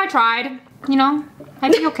feel like if I tried, you know,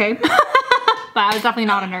 I'd be okay. But I was definitely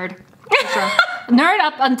not a nerd. For sure. Nerd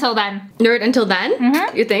up until then. Nerd until then?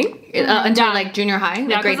 You think? Until like junior high?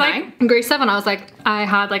 Like grade 9? Like, in grade 7, I was like, I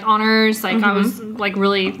had like honors. Like I was like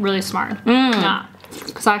really, really smart. Yeah.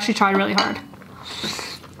 Because I actually tried really hard.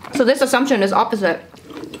 So this assumption is opposite.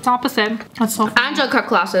 It's opposite. That's so funny. Angela cut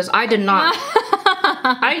classes. I did not.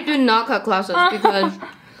 I did not cut classes because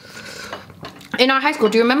in our high school,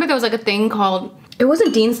 do you remember there was like a thing called, it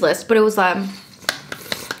wasn't Dean's List, but it was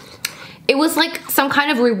like some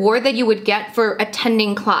kind of reward that you would get for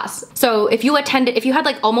attending class. So if you had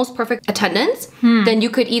like almost perfect attendance, then you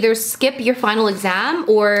could either skip your final exam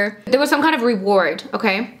or there was some kind of reward,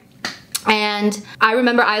 okay? And I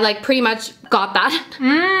remember I like pretty much got that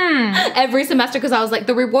every semester because I was like,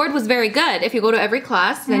 the reward was very good. If you go to every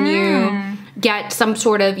class, then you get some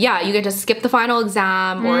sort of, you get to skip the final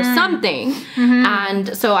exam or something.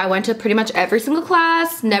 And so I went to pretty much every single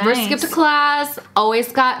class, never skipped a class,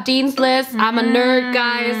 always got Dean's List. I'm a nerd,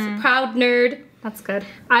 guys, proud nerd. That's good.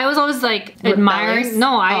 I was always like admiring,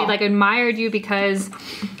 I like admired you because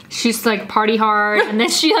she's like party hard and then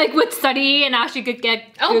she like would study and now she could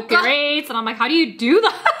get good grades and I'm like, how do you do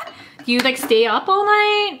that? Do you like stay up all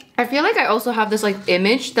night? I feel like I also have this like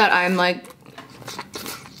image that I'm like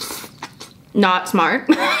not smart.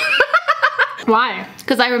 Why?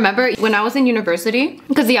 Because I remember when I was in university,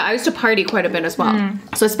 because I used to party quite a bit as well.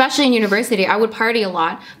 So especially in university, I would party a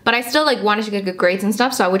lot, but I still like wanted to get good grades and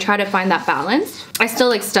stuff, so I would try to find that balance. I still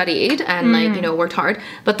like studied and like, you know, worked hard,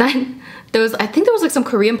 but then I think there was like some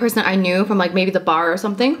Korean person I knew from like maybe the bar or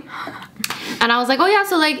something. And I was like, oh yeah,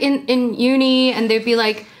 so like in uni, and they'd be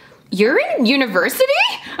like, you're in university?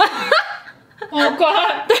 Oh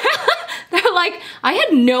god. They're like, I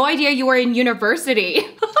had no idea you were in university.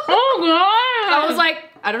 Oh god. I was like,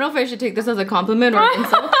 I don't know if I should take this as a compliment or an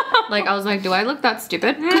insult. Like, I was like, do I look that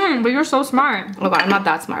stupid? But you're so smart. Oh god, I'm not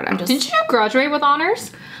that smart. I'm just... Didn't you graduate with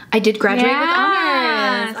honors? I did graduate with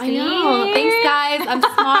honors. I know. Thanks, guys. I'm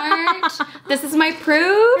smart. This is my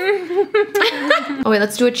proof. Oh wait,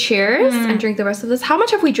 let's do a cheers and drink the rest of this. How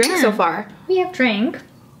much have we drank so far? We have drank.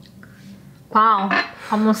 Wow.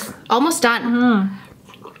 Almost done.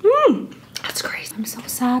 That's crazy. I'm so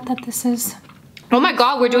sad that this is... Oh my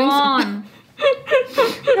god, we're doing some...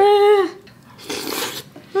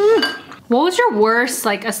 What was your worst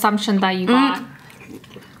like assumption that you got?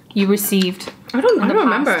 You received? I don't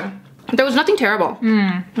remember. There was nothing terrible.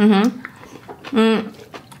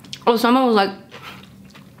 Oh, someone was like...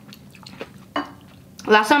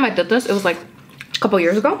 Last time I did this, it was like couple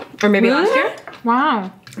years ago, or maybe last year.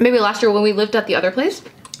 Wow. Maybe last year when we lived at the other place.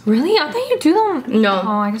 Really? I thought you do them. No. Oh,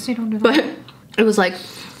 I guess you don't do that. But it was like,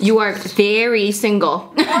 you are very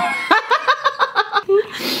single.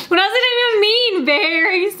 What does it even mean?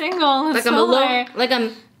 Very single. Like I'm alone. Like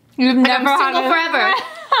I'm. You've Like never I'm had single forever.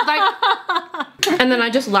 Like, and then I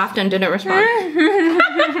just laughed and didn't respond.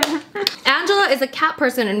 Angela is a cat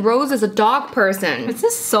person and Rose is a dog person. This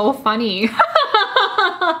is so funny.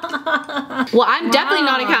 Well, I'm definitely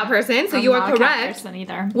not a cat person, so you are not a cat correct. person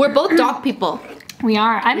either. We're both dog people. We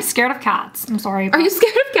are. I'm scared of cats. I'm sorry. Are you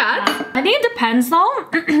scared of cats? Yeah. I think it depends though.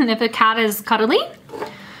 If a cat is cuddly.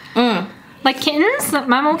 Like kittens,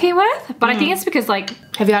 I'm okay with. But I think it's because like...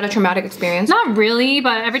 Have you had a traumatic experience? Not really,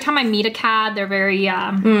 but every time I meet a cat, they're very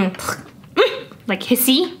like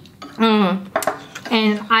hissy.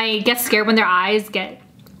 And I get scared when their eyes get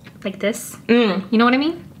like this. You know what I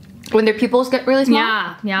mean? When their pupils get really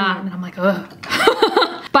small? Yeah. And I'm like, ugh.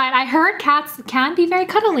 But I heard cats can be very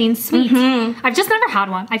cuddly and sweet. I've just never had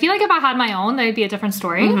one. I feel like if I had my own, that'd be a different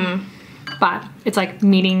story. But it's like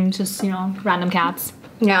meeting just, you know, random cats.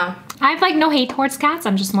 Yeah. I have like no hate towards cats.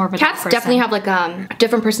 I'm just more of a dog Cats person. definitely have like a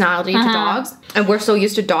different personality to dogs. And we're so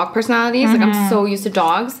used to dog personalities. Like I'm so used to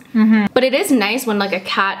dogs. But it is nice when like a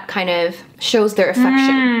cat kind of shows their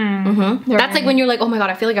affection. That's like when you're like, oh my god,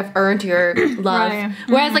 I feel like I've earned your love. Right.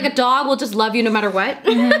 Whereas like a dog will just love you no matter what.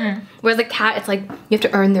 Whereas a cat, it's like you have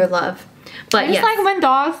to earn their love. But It's like when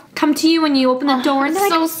dogs come to you when you open the door and they're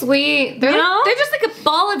it's like, so sweet. They're, You know? they're just like a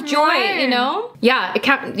ball of joy, Right. you know? Yeah, you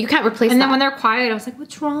can't replace and that. then when they're quiet, I was like,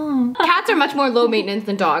 what's wrong? Cats are much more low maintenance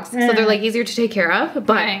than dogs, so they're like easier to take care of. But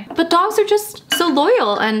Right. but dogs are just so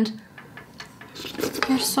loyal and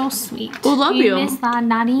You're so sweet. I love Do you. miss that,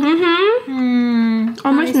 Natty?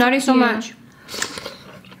 I miss Nutty so cute. much.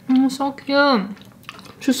 So cute.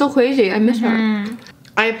 She's so crazy. I miss her.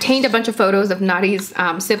 I obtained a bunch of photos of Nutty's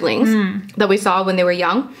siblings that we saw when they were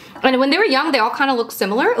young. And when they were young, they all kind of look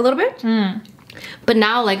similar a little bit. But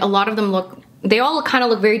now, like, a lot of them they all kind of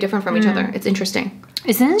look very different from each other. It's interesting.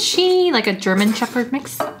 Isn't she like a German Shepherd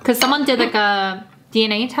mix? Because someone did like a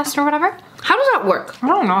DNA test or whatever. How does that work? I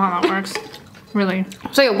don't know how that works. Really.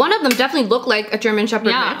 So yeah, one of them definitely looked like a German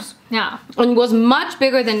Shepherd mix. Yeah. And was much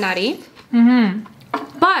bigger than Nutty. But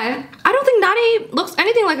I don't think Nutty looks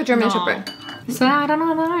anything like a German No. Shepherd. So I don't know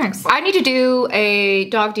how that works. I need to do a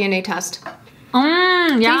dog DNA test. Yeah.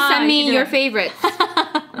 Please send you me can do your it. favorites.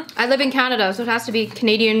 I live in Canada, so it has to be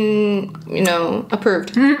Canadian, you know,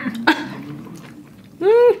 approved.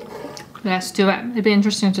 Let's do it. It'd be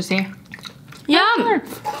interesting to see. Yum!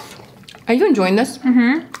 Are you enjoying this?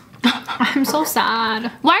 I'm so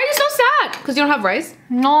sad. Why are you so sad? Because you don't have rice?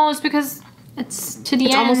 No, it's because it's to the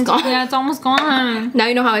It's end. almost gone. Yeah, it's almost gone. Now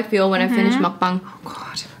you know how I feel when I finish mukbang. Oh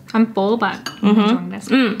god. I'm full, but I'm enjoying this.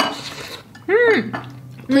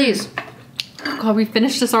 Please. God, we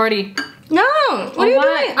finished this already. No! What are you what?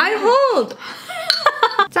 doing? I hold!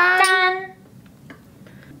 Done.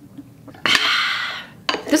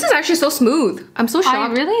 This is actually so smooth. I'm so I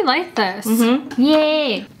shocked. really like this.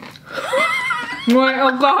 Yay.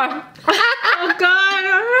 Oh god. Oh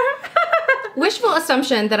god. Wishful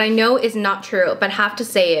assumption that I know is not true, but have to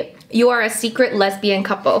say it. You are a secret lesbian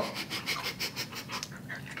couple.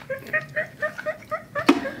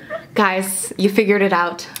 Guys, you figured it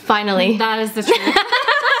out. Finally. That is the truth.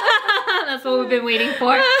 That's what we've been waiting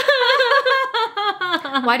for.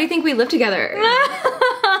 Why do you think we live together?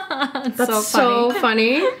 That's so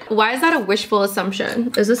funny. Why is that a wishful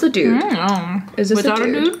assumption? Is this a dude? Is this Without a a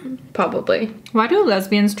dude? Probably. Why do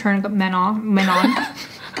lesbians turn men on?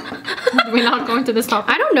 We're not going to this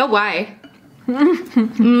topic. I don't know why.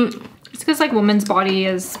 It's because like women's body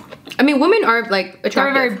is I mean, women are like very,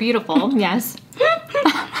 attractive. very beautiful. Yes.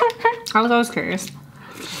 I was always curious.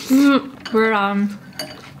 We're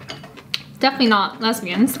definitely not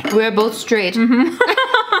lesbians. We're both straight.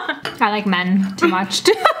 I like men too much.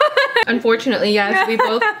 Unfortunately, yes, we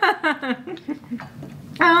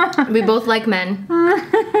both like men.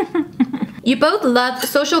 You both love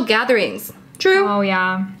social gatherings. True. Oh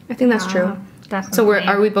yeah. I think that's true. Definitely. So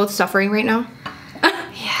are we both suffering right now?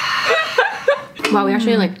 Yeah. Wow, we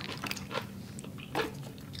actually like.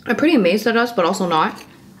 I'm pretty amazed at us, but also not.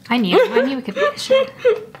 I knew we could finish it.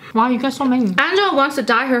 Wow, you got so many. Angela wants to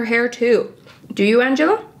dye her hair too. Do you,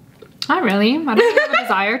 Angela? Not really. I don't have a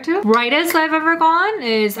desire to. Brightest I've ever gone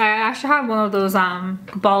is I actually have one of those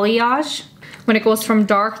balayage when it goes from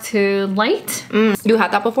dark to light. You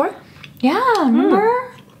had that before? Yeah, remember?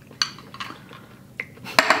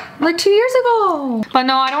 Like 2 years ago. But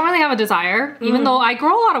no, I don't really have a desire. Even though I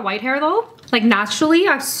grow a lot of white hair though. Like naturally,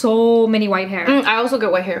 I have so many white hair. I also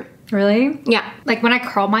get white hair. Really? Yeah. Like when I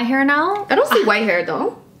curl my hair now, I don't see white hair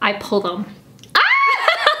though. I pull them.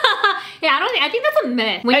 Yeah, I think that's a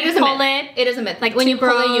myth. When It you is a pull myth. it, It is a myth. like When you two pull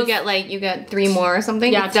it, rows. you get 3 more or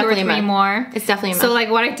something. Yeah, It's 2 or definitely a 3 myth. more. It's definitely a myth. So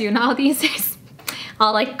like what I do now these days,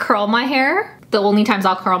 I'll like curl my hair. The only times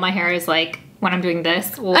I'll curl my hair is like when I'm doing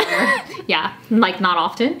this or yeah, like not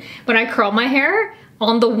often. When I curl my hair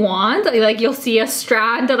on the wand, like you'll see a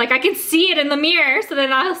strand, like I can see it in the mirror, so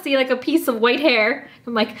then I'll see like a piece of white hair.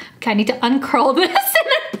 I'm like, okay, I need to uncurl this and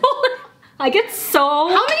then pull it. I get so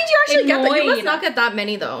How many do you actually get? That? You must annoyed. not get that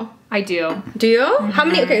many though. I do. Do you? How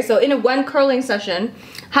many? Okay, so in a one curling session,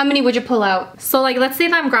 how many would you pull out? So like, let's say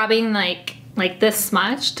that I'm grabbing like this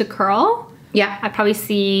much to curl. Yeah. I probably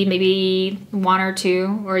see maybe 1 or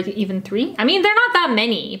 2 or even 3. I mean, they're not that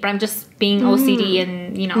many, but I'm just being OCD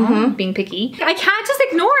and, you know, being picky. I can't just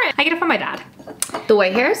ignore it. I get it from my dad. The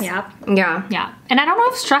white hairs? Yeah. Yeah. Yeah. And I don't know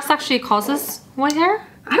if stress actually causes white hair.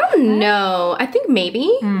 I don't know. I think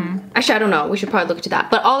maybe. Actually, I don't know. We should probably look into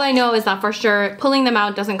that. But all I know is that for sure, pulling them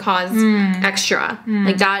out doesn't cause extra.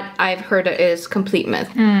 Like that, I've heard it is complete myth.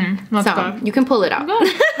 That's So good. you can pull it out.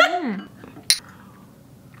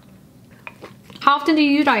 How often do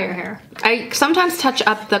you dye your hair? I sometimes touch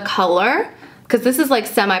up the color because this is like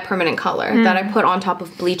semi-permanent color that I put on top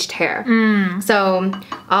of bleached hair. So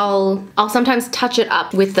I'll sometimes touch it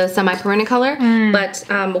up with the semi-permanent color, but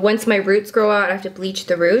once my roots grow out, I have to bleach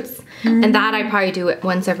the roots, and that I probably do it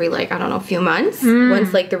once every like, I don't know, a few months.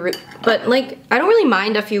 Once like the root, but like I don't really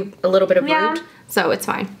mind a little bit of root, so it's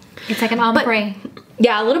fine. It's like an ombre.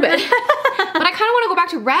 Yeah, a little bit. But I kind of want to go back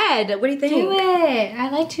to red. What do you think? Do it. I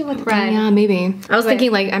like to with red. Yeah, maybe. I was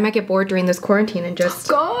thinking like I might get bored during this quarantine and just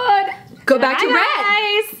Good. go back to red.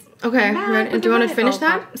 Guys. Okay, Back red. with Do you the want to red. finish Oh,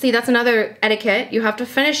 that? See, that's another etiquette. You have to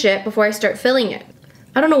finish it before I start filling it.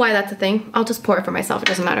 I don't know why that's a thing. I'll just pour it for myself. It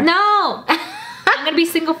doesn't matter. No. I'm gonna be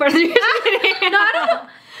single for 3 years. No, I don't know.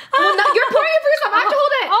 Well, no, you're pouring it for yourself. I have to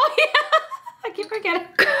hold it. Oh yeah. I keep forgetting.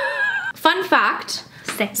 Fun fact.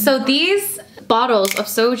 So these bottles of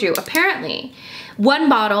soju, apparently, one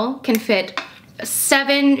bottle can fit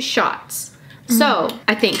 7 shots. So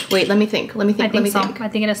I think. Wait, let me think. I think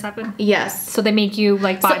it is 7. Yes. So they make you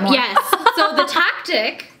like buy more. Yes. So the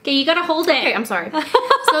tactic. Okay, you gotta hold it. Okay, I'm sorry.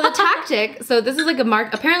 So the tactic, so this is like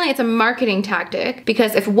apparently it's a marketing tactic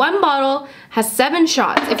because if one bottle has 7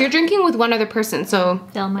 shots, if you're drinking with one other person, so.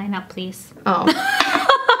 Fill mine up, please. Oh.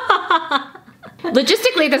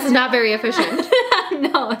 Logistically, this is not very efficient.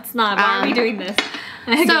 No, it's not. Why are we doing this?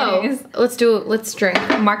 So let's drink.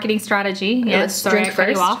 Marketing strategy. Yeah, Yes, let's drink I cut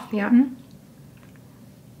you first. off. Yeah.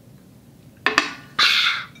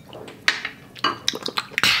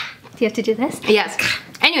 Do you have to do this? Yes.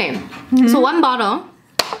 Anyway, so one bottle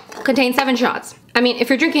contains 7 shots. I mean, if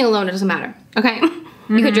you're drinking alone, it doesn't matter. Okay.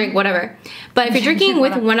 You could drink whatever. But if you're drinking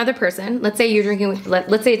with one other person, let's say you're drinking with,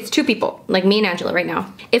 let's say it's 2 people, like me and Angela right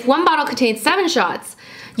now. If one bottle contains 7 shots,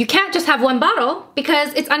 you can't just have one bottle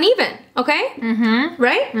because it's uneven, okay?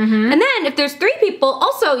 Right? And then if there's 3 people,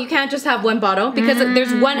 also you can't just have one bottle because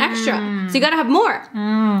there's 1 extra. So you gotta have more.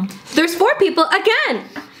 There's 4 people, again,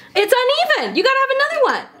 it's uneven. You gotta have another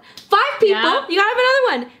one. 5 people, you gotta have another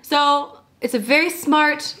one. So it's a very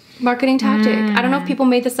smart marketing tactic. I don't know if people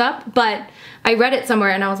made this up, but I read it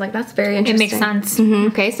somewhere and I was like, that's very interesting. It makes sense.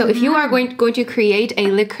 Okay, so if you are going to create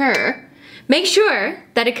a liqueur, make sure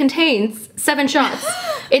that it contains 7 shots.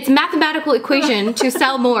 It's mathematical equation to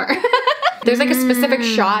sell more. There's like a specific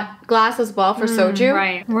shot glass as well for soju.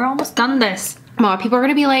 Right. We're almost done this. Wow, people are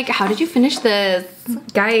gonna be like, how did you finish this?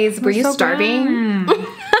 Guys, were you so starving?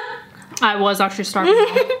 I was actually starving.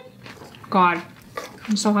 God,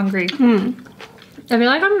 I'm so hungry. I feel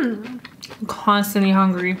like I'm constantly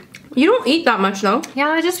hungry. You don't eat that much though. Yeah,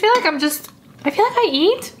 I just feel like I feel like I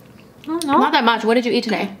eat. I don't know. Not that much. What did you eat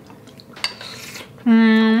today?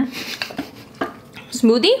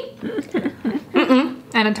 Smoothie?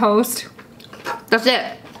 And a toast. That's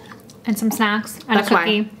it. And some snacks. And That's a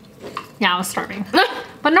cookie. Yeah, I was starving.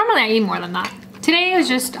 But normally I eat more than that. Today was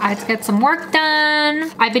just, I had to get some work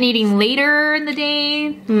done. I've been eating later in the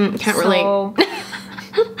day. Can't relate.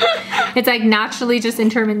 It's like naturally just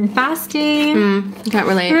intermittent fasting. Can't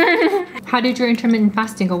relate. How did your intermittent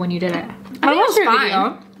fasting go when you did it? I think it was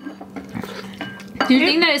fine. Do you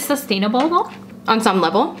think that it's sustainable though? On some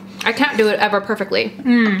level. I can't do it ever perfectly.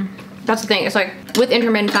 That's the thing. It's like with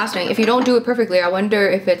intermittent fasting, if you don't do it perfectly, I wonder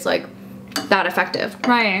if it's like that effective.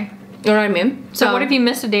 Right. You know what I mean? So what if you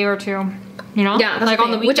missed a day or 2? you know? Yeah, that's like the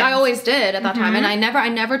on the thing, which I weekends. always did at that time, and I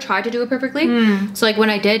never tried to do it perfectly. So like when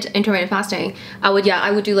I did intermittent fasting, I would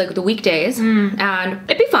do like the weekdays, and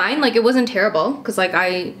it'd be fine. Like it wasn't terrible because like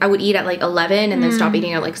I would eat at like 11 and then stop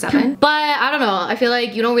eating at like 7. But I don't know. I feel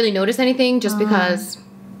like you don't really notice anything just because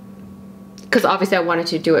obviously I wanted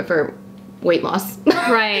to do it for weight loss,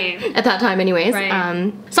 right? At that time, anyways.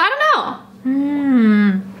 Right. So I don't know.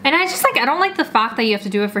 And I just like, I don't like the fact that you have to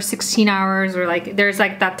do it for 16 hours or like there's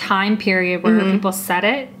like that time period where people set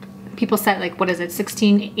it. People set like, what is it,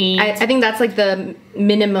 16, 8? I think that's like the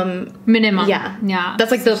minimum. Yeah. Yeah. That's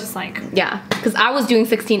like it's just like, yeah. Because I was doing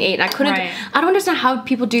 16/8 and I couldn't, Right. I don't understand how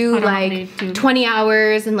people do like 20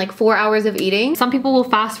 hours and like 4 hours of eating. some people will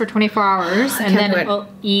fast for 24 hours and can't do then it. will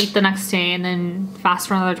eat the next day and then fast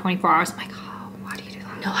for another 24 hours. I'm like, oh, why do you do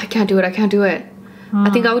that? No, I can't do it. I can't do it. I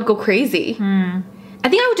think I would go crazy. I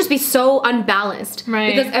think I would just be so unbalanced.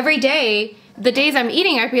 Right. Because every day, the days I'm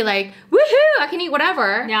eating, I'd be like, woohoo, I can eat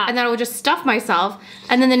whatever. Yeah. And then I would just stuff myself.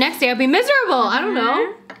 And then the next day I'd be miserable. I don't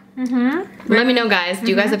know. Let me know, guys. Do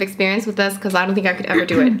you guys have experience with this? Because I don't think I could ever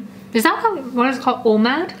do it. Is that what is it called?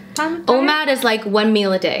 OMAD? OMAD is like 1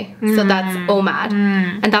 meal a day. So that's OMAD.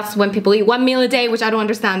 And that's when people eat 1 meal a day, which I don't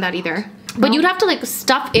understand that either. But you'd have to like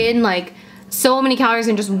stuff in like so many calories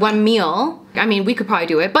in just 1 meal. I mean, we could probably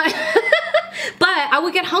do it, but but I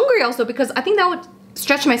would get hungry also because I think that would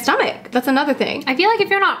stretch my stomach. That's another thing. I feel like if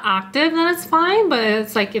you're not active, then it's fine. But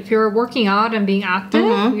it's like if you're working out and being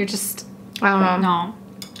active, you're just, I don't know. no,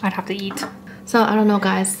 I'd have to eat. So I don't know,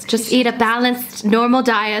 guys. Just eat a balanced, normal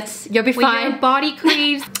diet. You'll be When fine. your body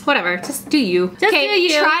craves, whatever, just do you. Just do Okay,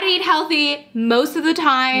 you. try to eat healthy most of the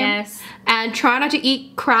time. Yes. And try not to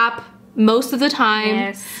eat crap most of the time.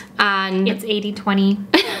 Yes. And It's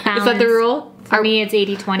 80-20. is that the rule? For me, it's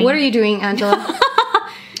 80-20. What are you doing, Angela?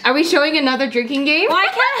 Are we showing another drinking game? Well, I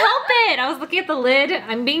can't help it. I was looking at the lid.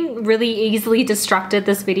 I'm being really easily distracted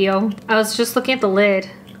this video. I was just looking at the lid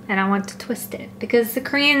and I want to twist it because the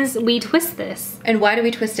Koreans, we twist this. And why do we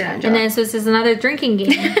twist it, Angela? And then so this is another drinking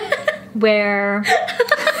game where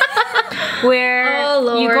Oh,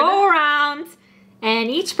 Lord. you go around and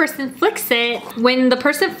each person flicks it. When the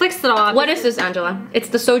person flicks it off, What is this, Angela? It's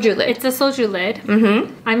the soju lid. it's a soju lid.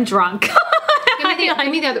 I'm drunk.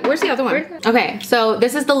 Give me the other. Where's the other one? Okay, so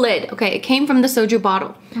this is the lid. Okay, it came from the soju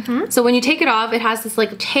bottle. So when you take it off, it has this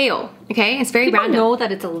like tail. Okay, it's very People random. know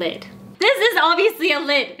that it's a lid. This is obviously a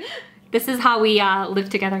lid. This is how we live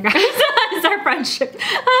together, guys. It's our friendship.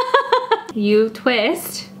 You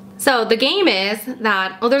twist. So the game is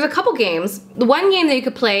that, well, there's a couple games. The one game that you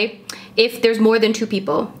could play if there's more than 2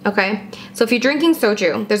 people, okay? So if you're drinking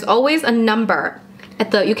soju, there's always a number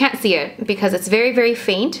at the, you can't see it because it's very, very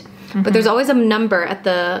faint, but there's always a number at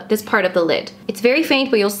this part of the lid. It's very faint,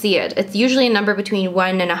 but you'll see it. It's usually a number between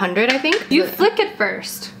 1 and 100, I think. You flick it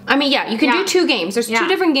first. I mean, yeah, you can do 2 games. There's 2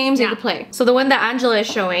 different games you can play. So the one that Angela is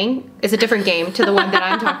showing is a different game to the one that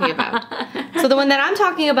I'm talking about. So the one that I'm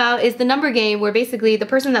talking about is the number game where basically the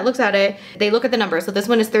person that looks at it, they look at the number. So this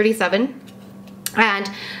one is 37. And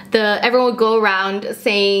everyone would go around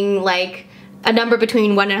saying like a number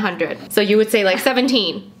between 1 and 100. So you would say like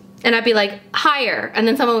 17. And I'd be like higher. And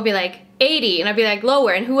then someone would be like 80. And I'd be like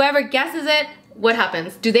lower. And whoever guesses it, what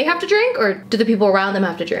happens? Do they have to drink or do the people around them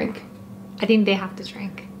have to drink? I think they have to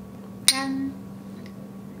drink.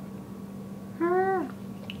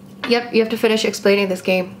 Yep, you have to finish explaining this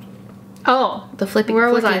game. Oh, The flipping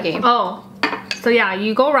game. Oh, so yeah,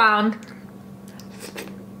 you go around.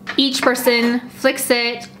 Each person flicks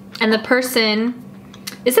it, and the person,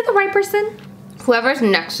 is it the right person? Whoever's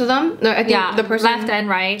next to them, no, I think the person left and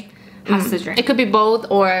right has to drink. It could be both,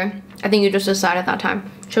 or I think you just decide at that time.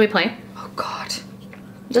 Should we play? Oh God,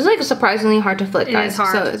 This is like surprisingly hard to flick, guys. is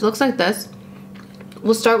hard. So it looks like this.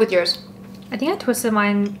 We'll start with yours. I think I twisted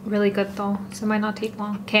mine really good though, so it might not take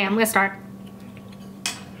long. Okay, I'm gonna start.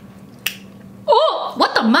 Oh,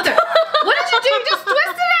 what the mother? What did you do? You just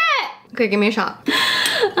twisted it. Okay, give me a shot.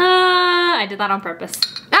 I did that on purpose.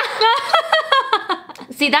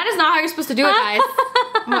 See, that is not how you're supposed to do it, guys.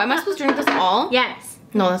 Oh, am I supposed to drink this all? Yes.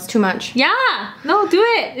 No, that's too much. Yeah. No, do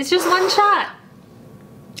it. It's just one shot.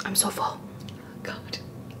 I'm so full. God.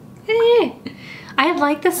 Eh. I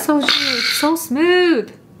like this soju. It's so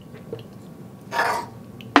smooth.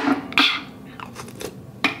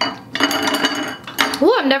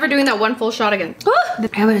 Oh, I'm never doing that one full shot again.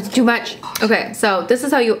 Yeah, but it's too much. Okay, so this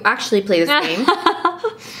is how you actually play this game.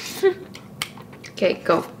 Okay,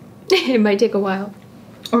 go. It might take a while.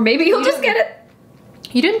 Or maybe you'll just get it.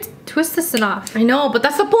 You didn't twist this enough. I know, but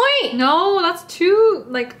that's the point. No, that's too,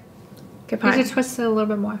 like, Okay, you fine. should twist it a little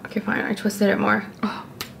bit more. Okay, fine. I twisted it more. Oh.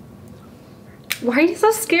 Why are you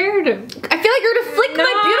so scared? I feel like you're gonna flick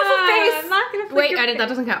my beautiful face. I'm not gonna flick Wait, your edit, that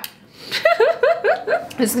doesn't count.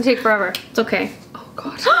 It's gonna take forever. It's okay. Oh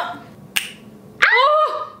god.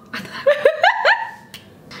 Oh!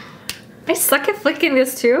 I suck at flicking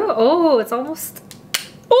this too. Oh, it's almost.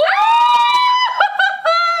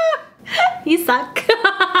 You suck.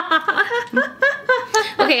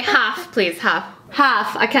 Okay, half, please, half.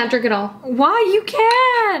 Half. I can't drink it all. Why? You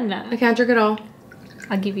can. I can't drink it all.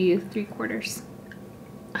 I'll give you 3/4.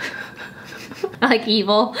 I like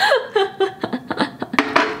evil.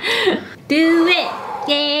 Do it.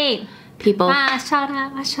 Yay. People.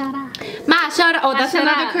 Mashara, mashara. Mashara. Oh, that's Mashara.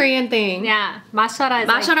 another Korean thing. Yeah. Mashara is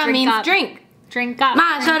Mashara like means up. drink. Drink up.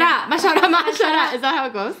 Mashara. Mashara. Mashara. Is that how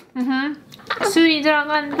it goes? 술이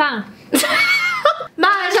들어간다.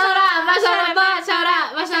 마셔라 마셔라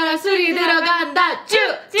마셔라 마셔라 술이 들어간다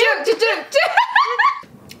쭉쭉쭉쭉쭉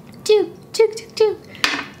쭉쭉쭉쭉.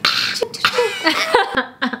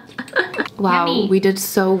 Wow, Yummy. we did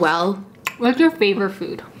so well. What's your favorite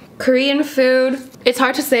food? Korean food, it's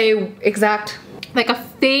hard to say exact. Like a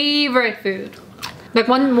favorite food. Like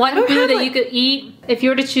one food that you could eat. If you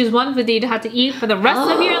were to choose one food that you'd have to eat for the rest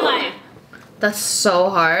of your life. That's so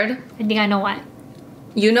hard. I think I know what.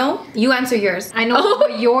 You know? You answer yours. I know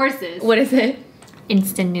what yours is. What is it?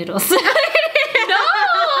 Instant noodles. No!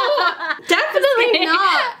 Definitely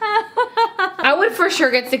not. I would for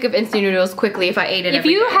sure get sick of instant noodles quickly if I ate it If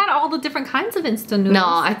every you day. had all the different kinds of instant noodles. No,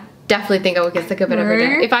 I definitely think I would get sick of it every day.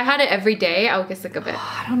 Word? If I had it every day, I would get sick of it.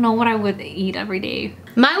 I don't know what I would eat every day.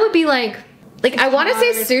 Mine would be like I want to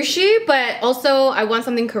say hard. sushi, but also I want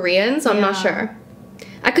something Korean, so I'm not Yeah. sure.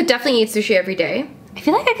 I could definitely eat sushi every day. I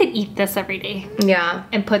feel like I could eat this every day Yeah.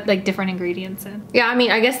 and put like different ingredients in. Yeah, I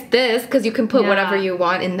mean, I guess this, because you can put Yeah. whatever you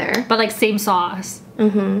want in there. But like same sauce.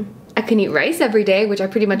 Mm-hmm. I can eat rice every day, which I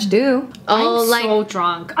pretty much do. Oh, I'm like, so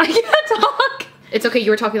drunk. I can't talk. it's okay, you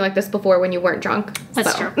were talking like this before when you weren't drunk.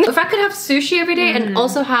 That's so. true. If I could have sushi every day and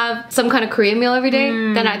also have some kind of Korean meal every day,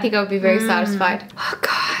 then I think I would be very satisfied. Oh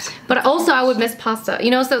God. But also I would miss pasta. You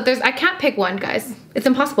know, so I can't pick one, guys. It's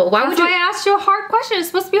impossible. Why would That's you? why I asked you a hard question. It's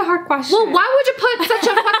supposed to be a hard question. Well, why would you put such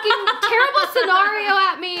a fucking terrible scenario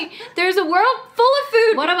at me? There's a world full of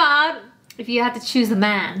food. What about if you had to choose a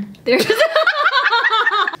man? There's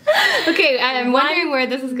Okay, I'm wondering where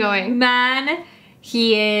this is going. man.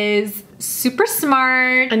 He is super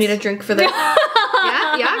smart. I need a drink for this.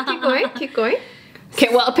 yeah, keep going, keep going. Okay,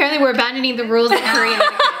 well, apparently we're abandoning the rules of Korean.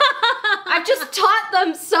 I've just taught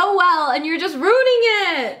them so well, and you're just ruining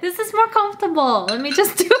it. This is more comfortable. Let me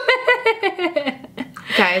just do it.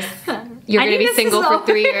 Guys, you're I gonna think be this single is for over.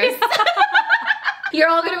 3 years. You're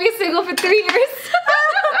all gonna be single for 3 years.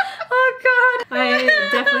 Oh God. I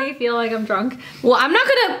definitely feel like I'm drunk. Well, I'm not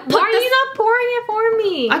gonna put Why are this... you not pouring it for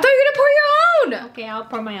me? I thought you were gonna pour your own. Okay, I'll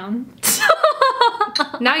pour my own.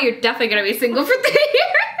 Now you're definitely gonna be single for 3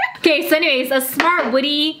 years. Okay, so anyways, a smart,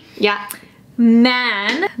 witty Yeah.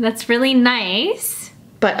 man that's really nice.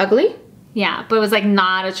 But ugly? Yeah, but it was like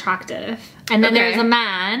not attractive. And then Okay. there's a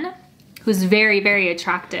man who's very, very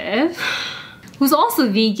attractive, who's also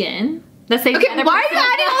vegan. Let's say Okay, why are you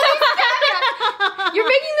adding all these caveats? You're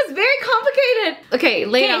making this very complicated. Okay,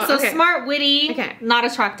 lay Okay, out. so okay. smart, witty, Okay. not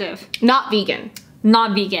attractive, Not vegan.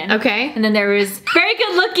 non-vegan. Okay. And then there is very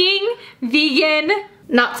good looking, vegan,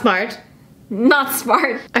 Not smart. not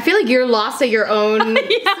smart. I feel like you're lost at your own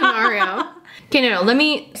scenario. Okay, no, let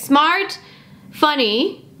me... Smart,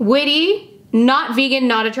 funny, witty, not vegan,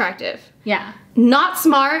 not attractive. Yeah. Not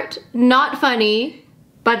smart, not funny,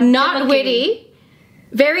 but not Good-looking. witty.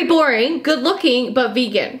 Very boring, good looking, but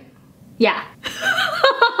vegan. Yeah.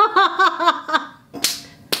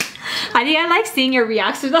 I think I like seeing your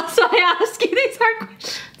reaction. That's why I ask you these hard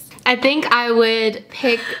questions. I think I would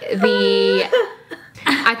pick the...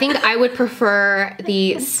 I think I would prefer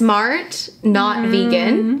the smart, not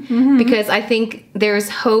vegan, because I think there's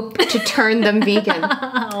hope to turn them vegan.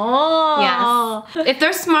 Oh. Yes. If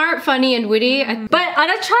they're smart, funny, and witty, But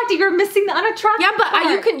unattractive, you're missing the unattractive yeah, but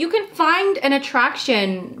part. you can find an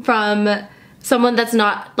attraction from someone that's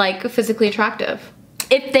not like physically attractive.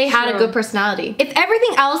 If they had a True. good personality. If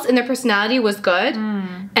everything else in their personality was good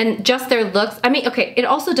and just their looks, I mean, okay, it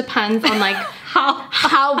also depends on like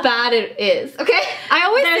how bad it is. Okay? I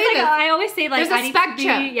always say this. I always say like There's a I need to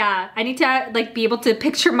spectrum. be, I need to like be able to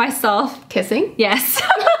picture myself. Kissing? Yes.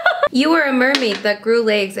 You were a mermaid that grew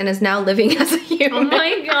legs and is now living as a human. Oh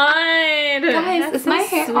my god. Guys, That's is my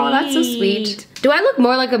hair? Oh, that's so sweet. Do I look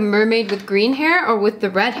more like a mermaid with green hair or with the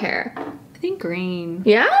red hair? I think green.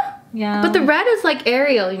 Yeah? Yeah. But the red is like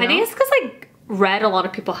Ariel, you know? I think it's because like red a lot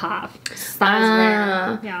of people have. So that is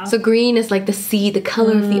rare. Yeah. So green is like the sea, the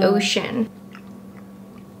color of the ocean.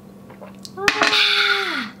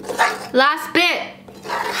 Last bit.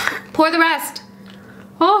 Pour the rest.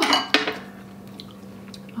 Oh.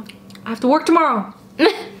 I have to work tomorrow.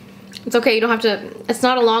 It's okay, you don't have to. It's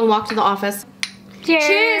not a long walk to the office. Cheers.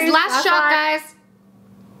 Cheers. Last shot, guys.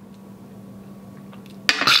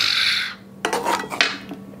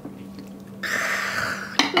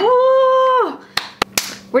 Woo!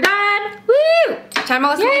 We're done. Woo! 잘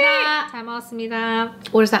먹었습니다. 잘 먹었습니다.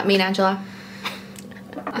 What does that mean, Angela?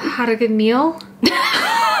 Had a good meal?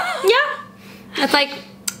 Yeah.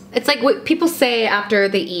 It's like what people say after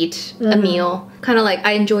they eat a meal. Kind of like,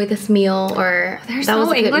 I enjoy this meal, or There's that was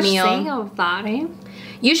no a good English meal. saying of that, eh?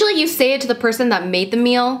 Usually you say it to the person that made the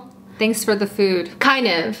meal. Thanks for the food. Kind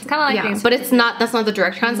of. Kind of like yeah, thanks but for it's not, that's not the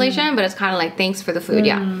direct translation, but it's kind of like thanks for the food,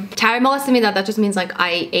 yeah. 잘 먹었습니다, that just means like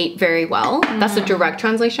I ate very well. That's the direct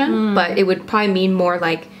translation, but it would probably mean more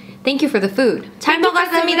like thank you for the food. 잘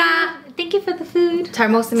먹었습니다. Thank you for the food. 잘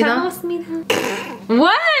먹었습니다. 잘 먹었습니다.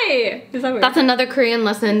 Why? Is that weird? That's another Korean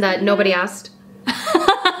lesson that nobody asked.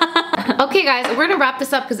 Okay guys, we're gonna wrap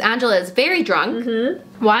this up because Angela is very drunk.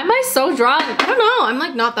 Why am I so drunk? I don't know, I'm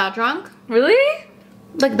like not that drunk. Really?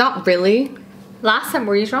 Like not really. Last time,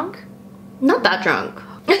 were you drunk? Not that drunk.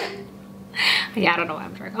 Yeah, I don't know why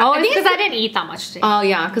I'm drunk. Oh, it's because I didn't eat that much today. Oh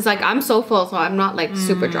yeah, because like I'm so full, so I'm not like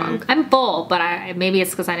super drunk. I'm full, but maybe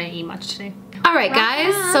it's because I didn't eat much today. All right,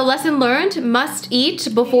 guys. So lesson learned: must eat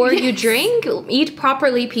before you drink. Eat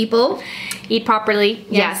properly, people. Eat properly.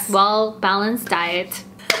 Yes. Well balanced diet.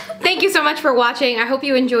 Thank you so much for watching. I hope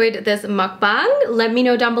you enjoyed this mukbang. Let me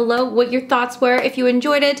know down below what your thoughts were if you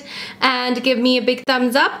enjoyed it, and give me a big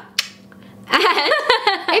thumbs up.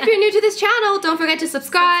 And if you're new to this channel, don't forget to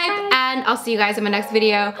subscribe. And I'll see you guys in my next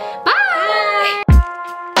video. Bye.